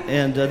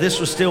 And this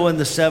was still in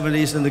the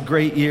 70s and the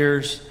great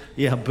years.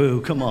 Yeah,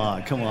 boo, come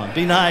on,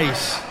 be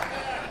nice.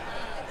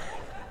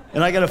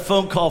 And I got a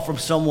phone call from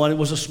someone. It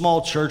was a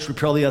small church. We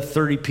probably had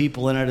 30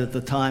 people in it at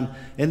the time.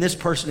 And this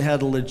person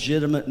had a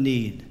legitimate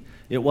need.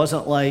 It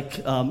wasn't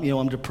like,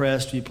 I'm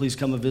depressed. Will you please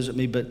come and visit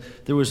me?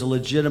 But there was a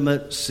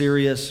legitimate,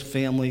 serious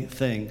family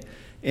thing.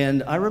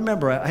 And I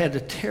remember I had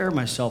to tear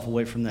myself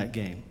away from that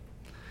game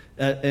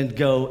and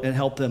go and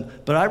help them.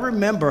 But I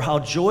remember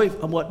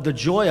what the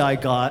joy I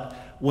got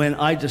when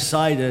I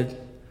decided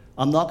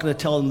I'm not going to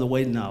tell them to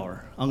wait an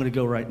hour. I'm going to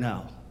go right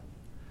now.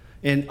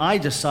 And I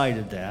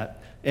decided that.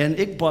 And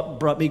it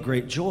brought me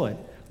great joy.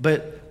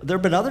 But there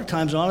have been other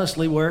times,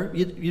 honestly, where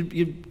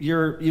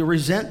you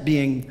resent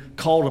being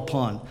called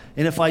upon.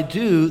 And if I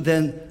do,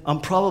 then I'm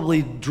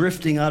probably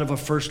drifting out of a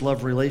first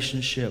love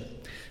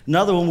relationship.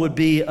 Another one would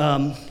be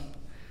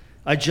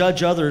I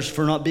judge others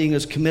for not being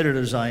as committed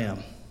as I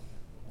am.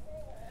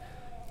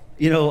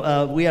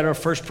 We had our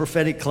first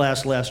prophetic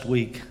class last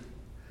week.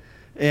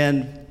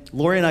 And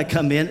Lori and I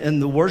come in,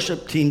 and the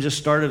worship team just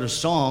started a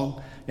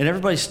song. And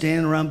everybody's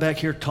standing around back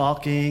here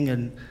talking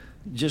and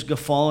just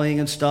guffawing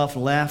and stuff,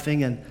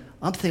 laughing, and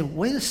I'm thinking,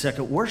 wait a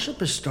second,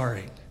 worship is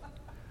starting.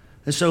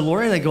 And so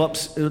Lori and I go up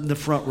in the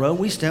front row,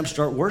 we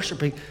start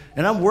worshiping,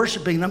 and I'm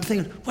worshiping, and I'm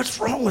thinking, what's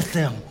wrong with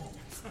them?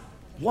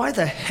 Why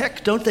the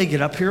heck don't they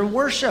get up here and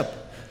worship?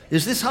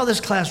 Is this how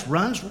this class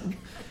runs?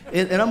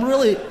 And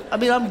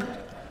I'm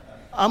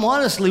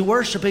honestly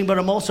worshiping, but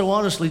I'm also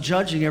honestly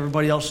judging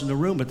everybody else in the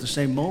room at the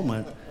same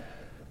moment.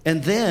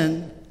 And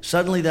then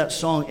suddenly that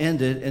song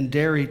ended, and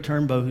Derry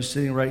Turnbow, who's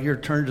sitting right here,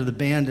 turned to the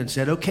band and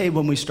said, okay,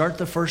 when we start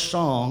the first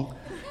song,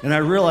 and I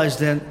realized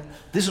then,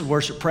 this is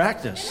worship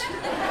practice.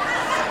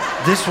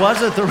 This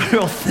wasn't the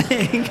real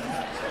thing.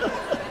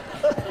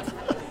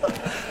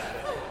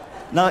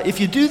 Now, if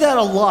you do that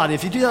a lot,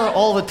 if you do that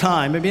all the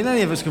time,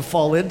 any of us can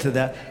fall into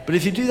that, but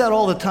if you do that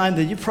all the time,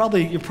 then you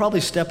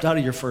probably stepped out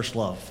of your first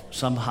love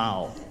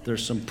somehow.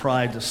 There's some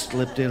pride that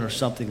slipped in or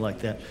something like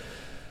that.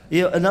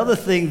 Another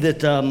thing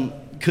that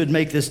could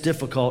make this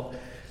difficult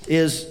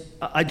is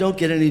I don't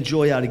get any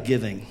joy out of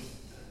giving.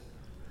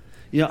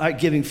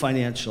 Giving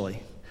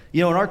financially.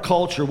 In our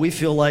culture, we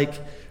feel like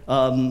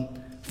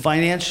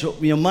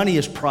money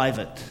is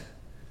private.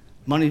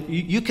 Money,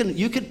 you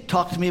can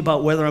talk to me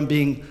about whether I'm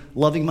being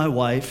loving my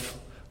wife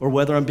or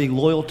whether I'm being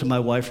loyal to my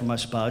wife or my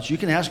spouse. You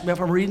can ask me if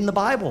I'm reading the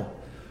Bible.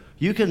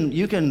 You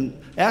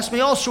can ask me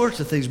all sorts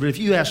of things, but if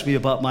you ask me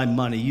about my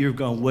money, you're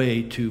going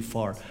way too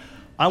far.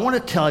 I want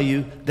to tell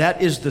you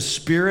that is the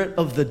spirit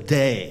of the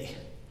day.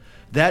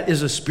 That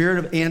is a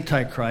spirit of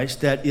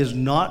Antichrist. That is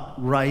not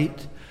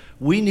right.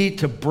 We need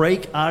to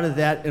break out of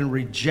that and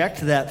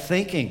reject that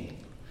thinking.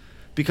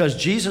 Because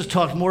Jesus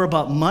talked more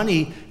about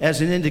money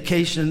as an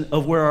indication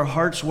of where our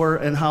hearts were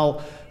and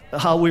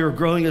how we were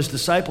growing as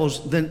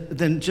disciples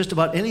than just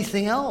about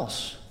anything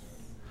else.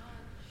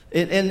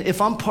 And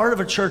if I'm part of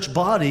a church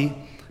body,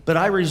 but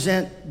I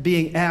resent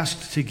being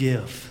asked to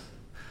give,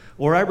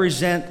 or I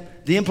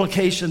resent the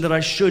implication that I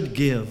should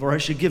give, or I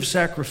should give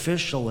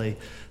sacrificially,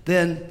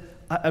 then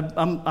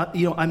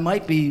I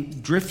might be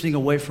drifting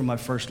away from my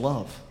first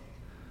love.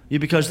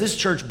 Because this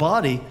church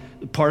body,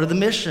 part of the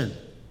mission.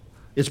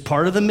 It's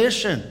part of the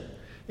mission.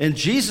 And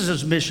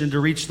Jesus' mission to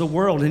reach the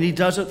world, and he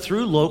does it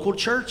through local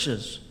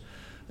churches.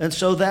 And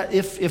so that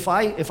if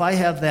I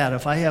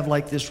have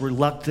like this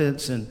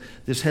reluctance and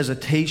this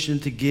hesitation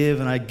to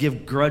give, and I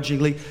give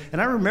grudgingly, and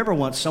I remember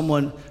once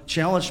someone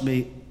challenged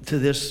me to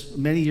this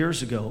many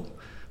years ago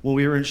when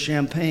we were in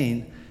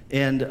Champaign,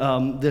 and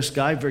this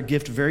guy,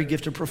 very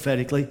gifted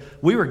prophetically,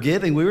 we were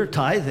giving, we were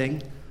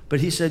tithing, but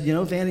he said,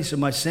 Van, he said,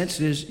 my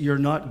sense is you're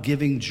not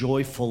giving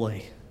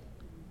joyfully.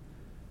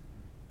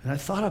 And I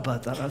thought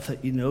about that. I thought,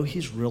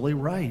 he's really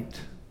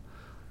right.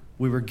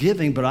 We were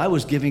giving, but I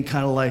was giving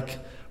kind of like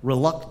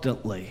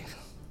reluctantly.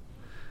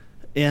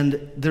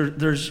 And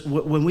there's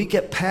when we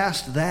get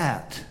past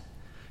that,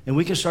 and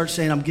we can start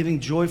saying, I'm giving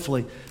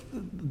joyfully,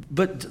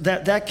 but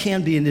that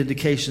can be an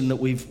indication that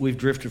we've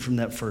drifted from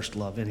that first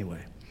love anyway.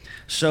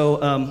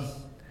 So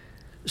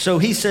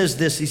he says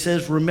this, he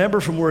says, remember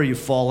from where you've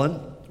fallen,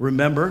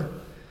 remember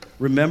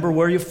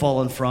where you've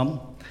fallen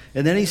from.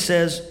 And then he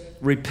says,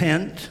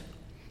 repent.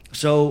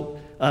 So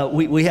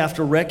we have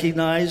to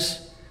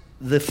recognize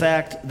the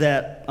fact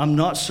that I'm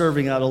not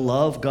serving out of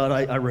love. God,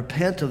 I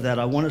repent of that.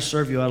 I want to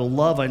serve you out of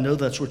love. I know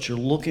that's what you're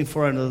looking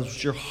for. I know that's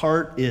what your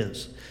heart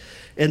is.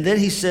 And then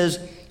he says,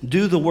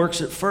 do the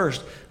works at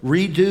first.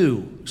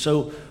 Redo.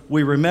 So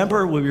we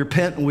remember, we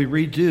repent, and we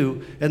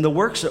redo. And the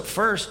works at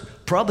first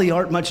probably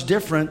aren't much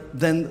different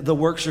than the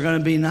works are going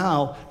to be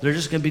now. They're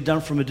just going to be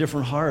done from a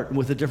different heart,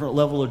 with a different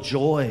level of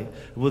joy,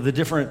 with a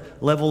different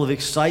level of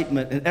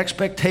excitement and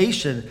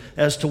expectation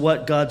as to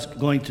what God's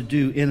going to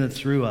do in and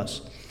through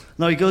us.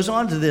 Now he goes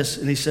on to this,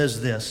 and he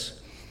says this.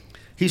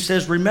 He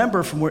says,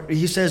 remember from where,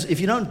 he says, if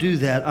you don't do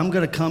that, I'm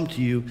going to come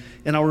to you,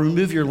 and I'll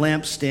remove your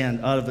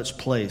lampstand out of its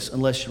place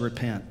unless you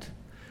repent.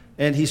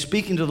 And he's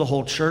speaking to the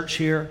whole church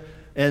here,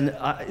 and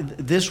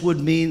this would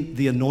mean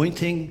the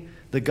anointing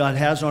that God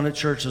has on a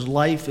church's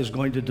life is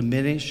going to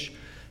diminish.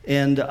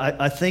 And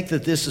I think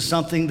that this is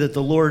something that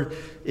the Lord,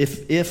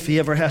 if he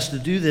ever has to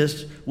do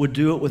this, would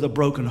do it with a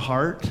broken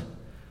heart.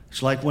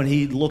 It's like when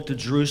he looked at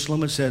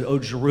Jerusalem and said, "Oh,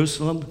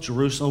 Jerusalem,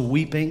 Jerusalem,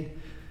 weeping,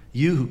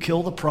 you who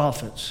kill the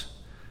prophets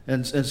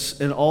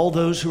and all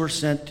those who are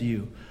sent to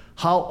you.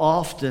 How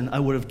often I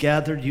would have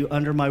gathered you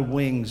under my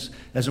wings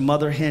as a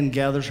mother hen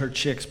gathers her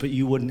chicks, but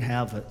you wouldn't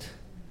have it."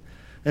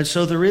 And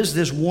so there is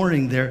this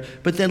warning there.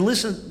 But then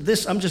listen,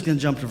 I'm just going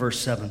to jump to verse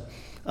 7.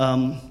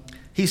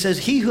 He says,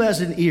 he who has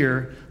an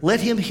ear,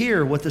 let him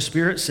hear what the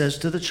Spirit says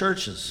to the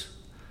churches.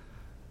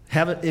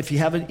 If you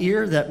have an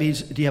ear, that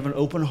means, do you have an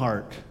open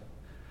heart?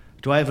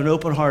 Do I have an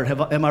open heart?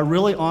 Am I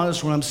really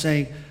honest when I'm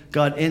saying,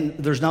 God,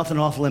 there's nothing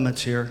off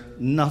limits here.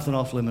 Nothing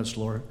off limits,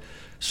 Lord.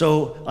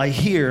 So I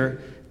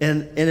hear,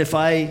 and if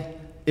I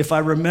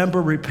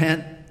remember,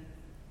 repent,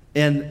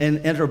 and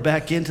enter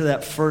back into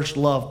that first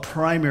love,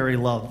 primary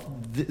love,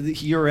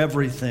 you're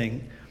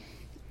everything,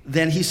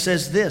 then he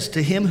says this,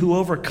 to him who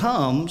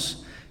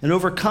overcomes, and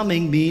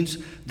overcoming means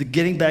the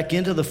getting back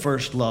into the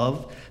first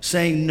love,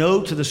 saying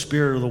no to the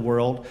spirit of the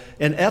world.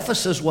 And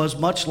Ephesus was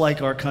much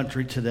like our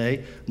country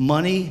today,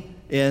 money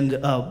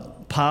and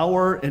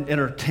power and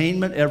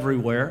entertainment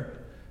everywhere,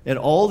 and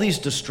all these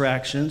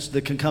distractions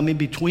that can come in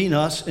between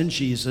us and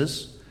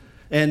Jesus.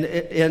 And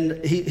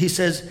he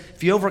says,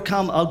 if you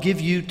overcome, I'll give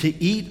you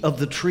to eat of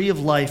the tree of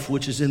life,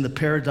 which is in the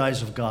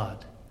paradise of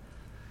God.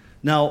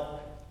 Now,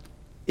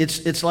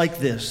 it's like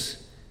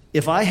this.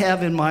 If I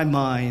have in my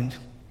mind,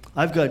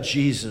 I've got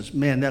Jesus,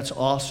 man, that's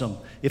awesome.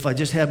 If I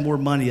just had more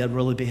money, I'd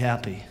really be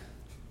happy.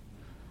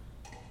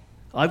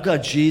 I've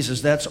got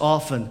Jesus, that's so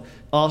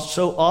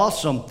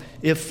awesome.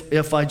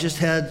 If I could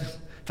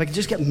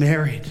just get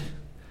married,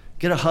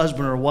 get a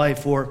husband or a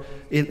wife, or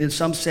in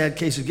some sad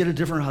cases, get a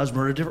different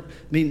husband or a different,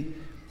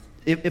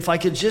 if I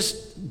could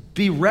just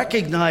be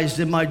recognized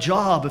in my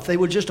job, if they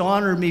would just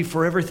honor me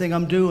for everything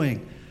I'm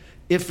doing,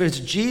 if it's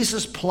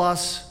Jesus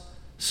plus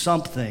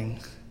something,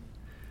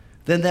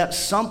 then that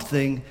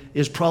something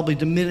is probably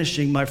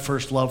diminishing my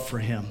first love for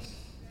him.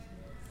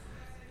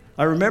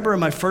 I remember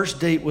in my first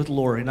date with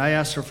Lori, and I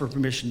asked her for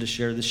permission to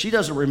share this. She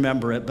doesn't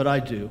remember it, but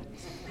I do.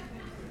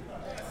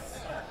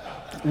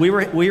 We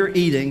were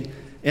eating,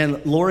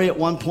 and Lori at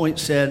one point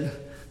said,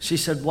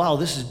 wow,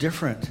 this is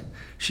different.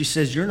 She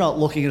says, you're not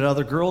looking at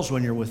other girls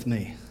when you're with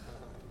me.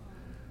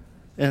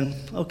 And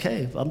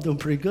okay, I'm doing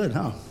pretty good,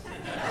 huh?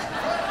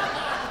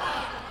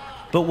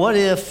 But what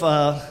if,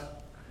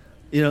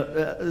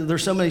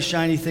 there's so many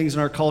shiny things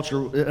in our culture,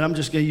 and I'm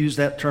just going to use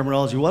that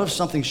terminology. What if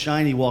something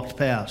shiny walked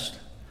past?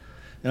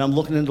 And I'm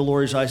looking into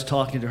Lori's eyes,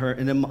 talking to her,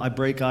 and then I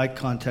break eye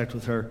contact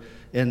with her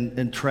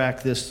and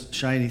track this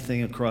shiny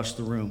thing across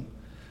the room.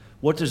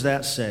 What does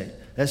that say?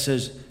 That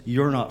says,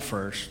 you're not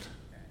first.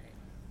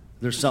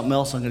 There's something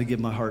else I'm going to give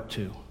my heart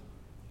to.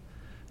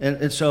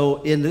 And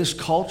so in this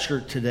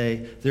culture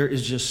today, there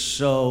is just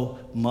so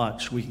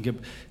much we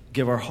can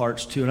give our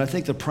hearts to. And I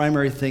think the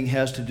primary thing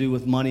has to do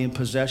with money and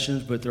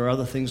possessions, but there are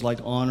other things like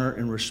honor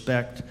and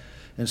respect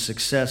and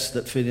success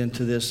that fit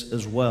into this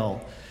as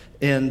well.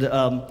 And,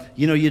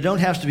 you don't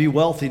have to be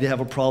wealthy to have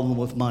a problem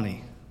with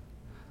money.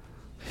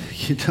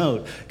 You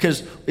don't,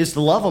 because it's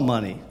the love of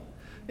money.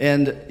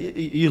 And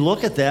you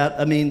look at that,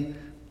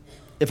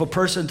 if a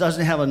person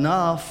doesn't have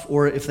enough,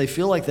 or if they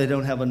feel like they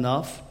don't have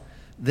enough,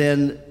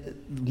 then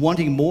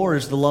wanting more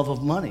is the love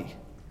of money.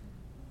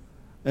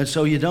 And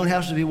so you don't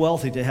have to be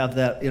wealthy to have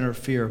that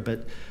interfere.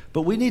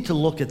 But we need to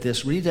look at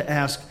this. We need to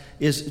ask,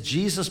 is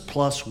Jesus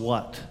plus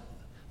what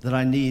that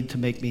I need to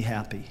make me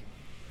happy?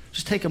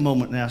 Just take a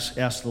moment and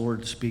ask the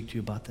Lord to speak to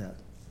you about that.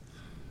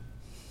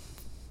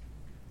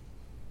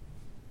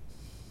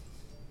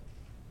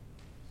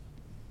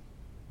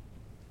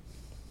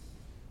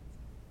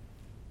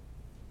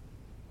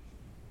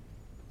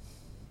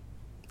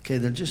 Okay,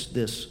 then just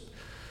this.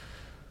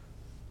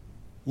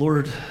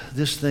 Lord,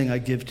 this thing I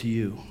give to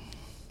you.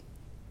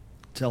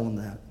 Tell him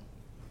that.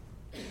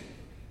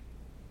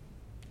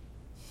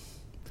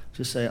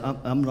 Just say,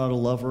 I'm not a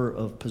lover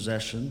of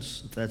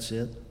possessions, if that's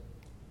it.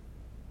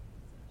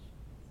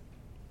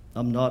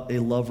 I'm not a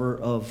lover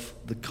of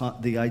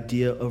the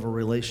idea of a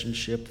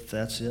relationship, if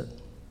that's it.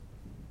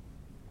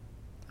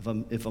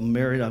 If I'm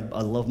married,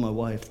 I love my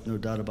wife, no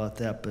doubt about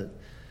that, but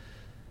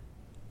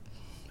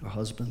our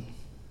husband,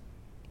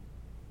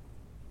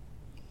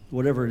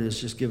 whatever it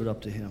is, just give it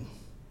up to him.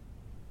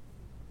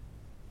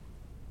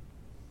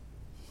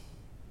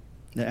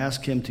 Now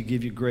ask him to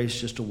give you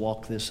grace just to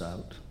walk this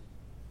out.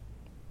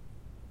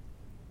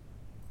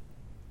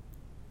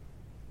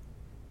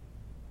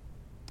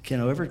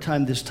 Every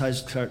time this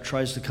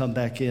tries to come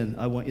back in,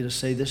 I want you to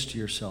say this to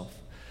yourself.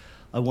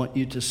 I want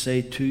you to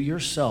say to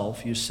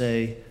yourself, you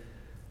say,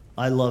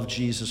 I love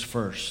Jesus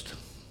first.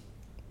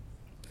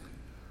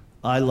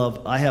 I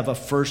have a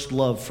first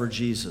love for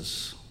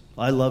Jesus.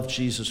 I love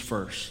Jesus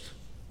first.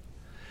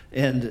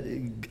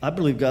 And I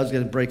believe God's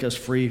going to break us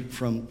free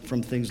from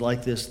things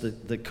like this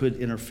that could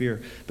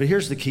interfere. But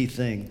here's the key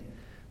thing.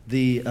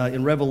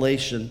 In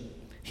Revelation,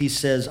 he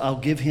says, I'll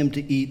give him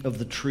to eat of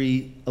the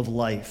tree of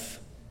life.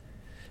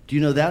 Do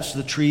you know that's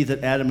the tree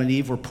that Adam and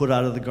Eve were put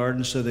out of the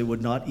garden so they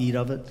would not eat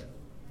of it?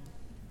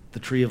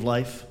 The tree of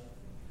life.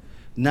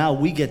 Now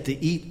we get to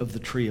eat of the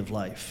tree of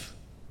life.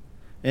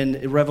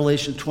 And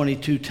Revelation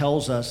 22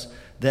 tells us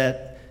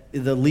that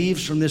the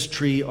leaves from this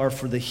tree are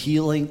for the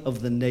healing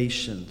of the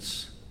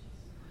nations.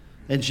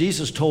 And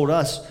Jesus told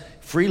us,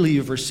 freely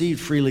you've received,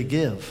 freely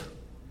give.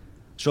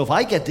 So if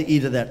I get to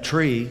eat of that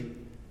tree,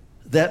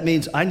 that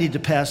means I need to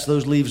pass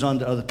those leaves on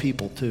to other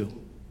people too.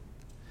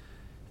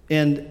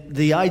 And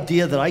the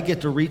idea that I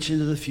get to reach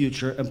into the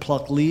future and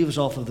pluck leaves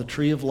off of the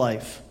tree of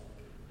life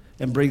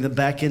and bring them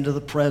back into the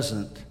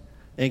present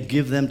and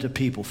give them to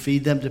people,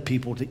 feed them to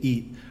people to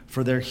eat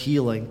for their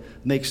healing,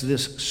 makes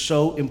this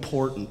so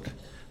important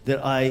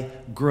that I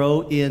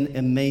grow in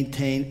and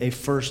maintain a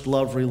first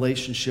love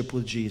relationship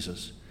with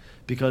Jesus.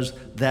 Because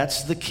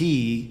that's the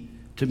key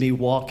to me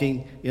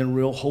walking in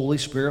real Holy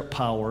Spirit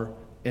power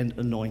and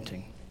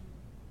anointing.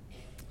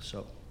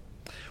 So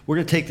we're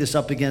going to take this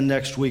up again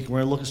next week. We're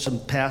going to look at some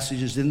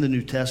passages in the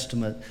New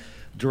Testament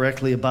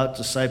directly about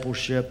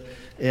discipleship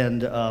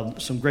and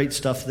some great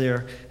stuff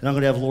there. And I'm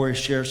going to have Lori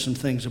share some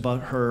things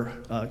about her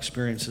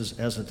experiences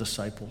as a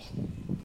disciple.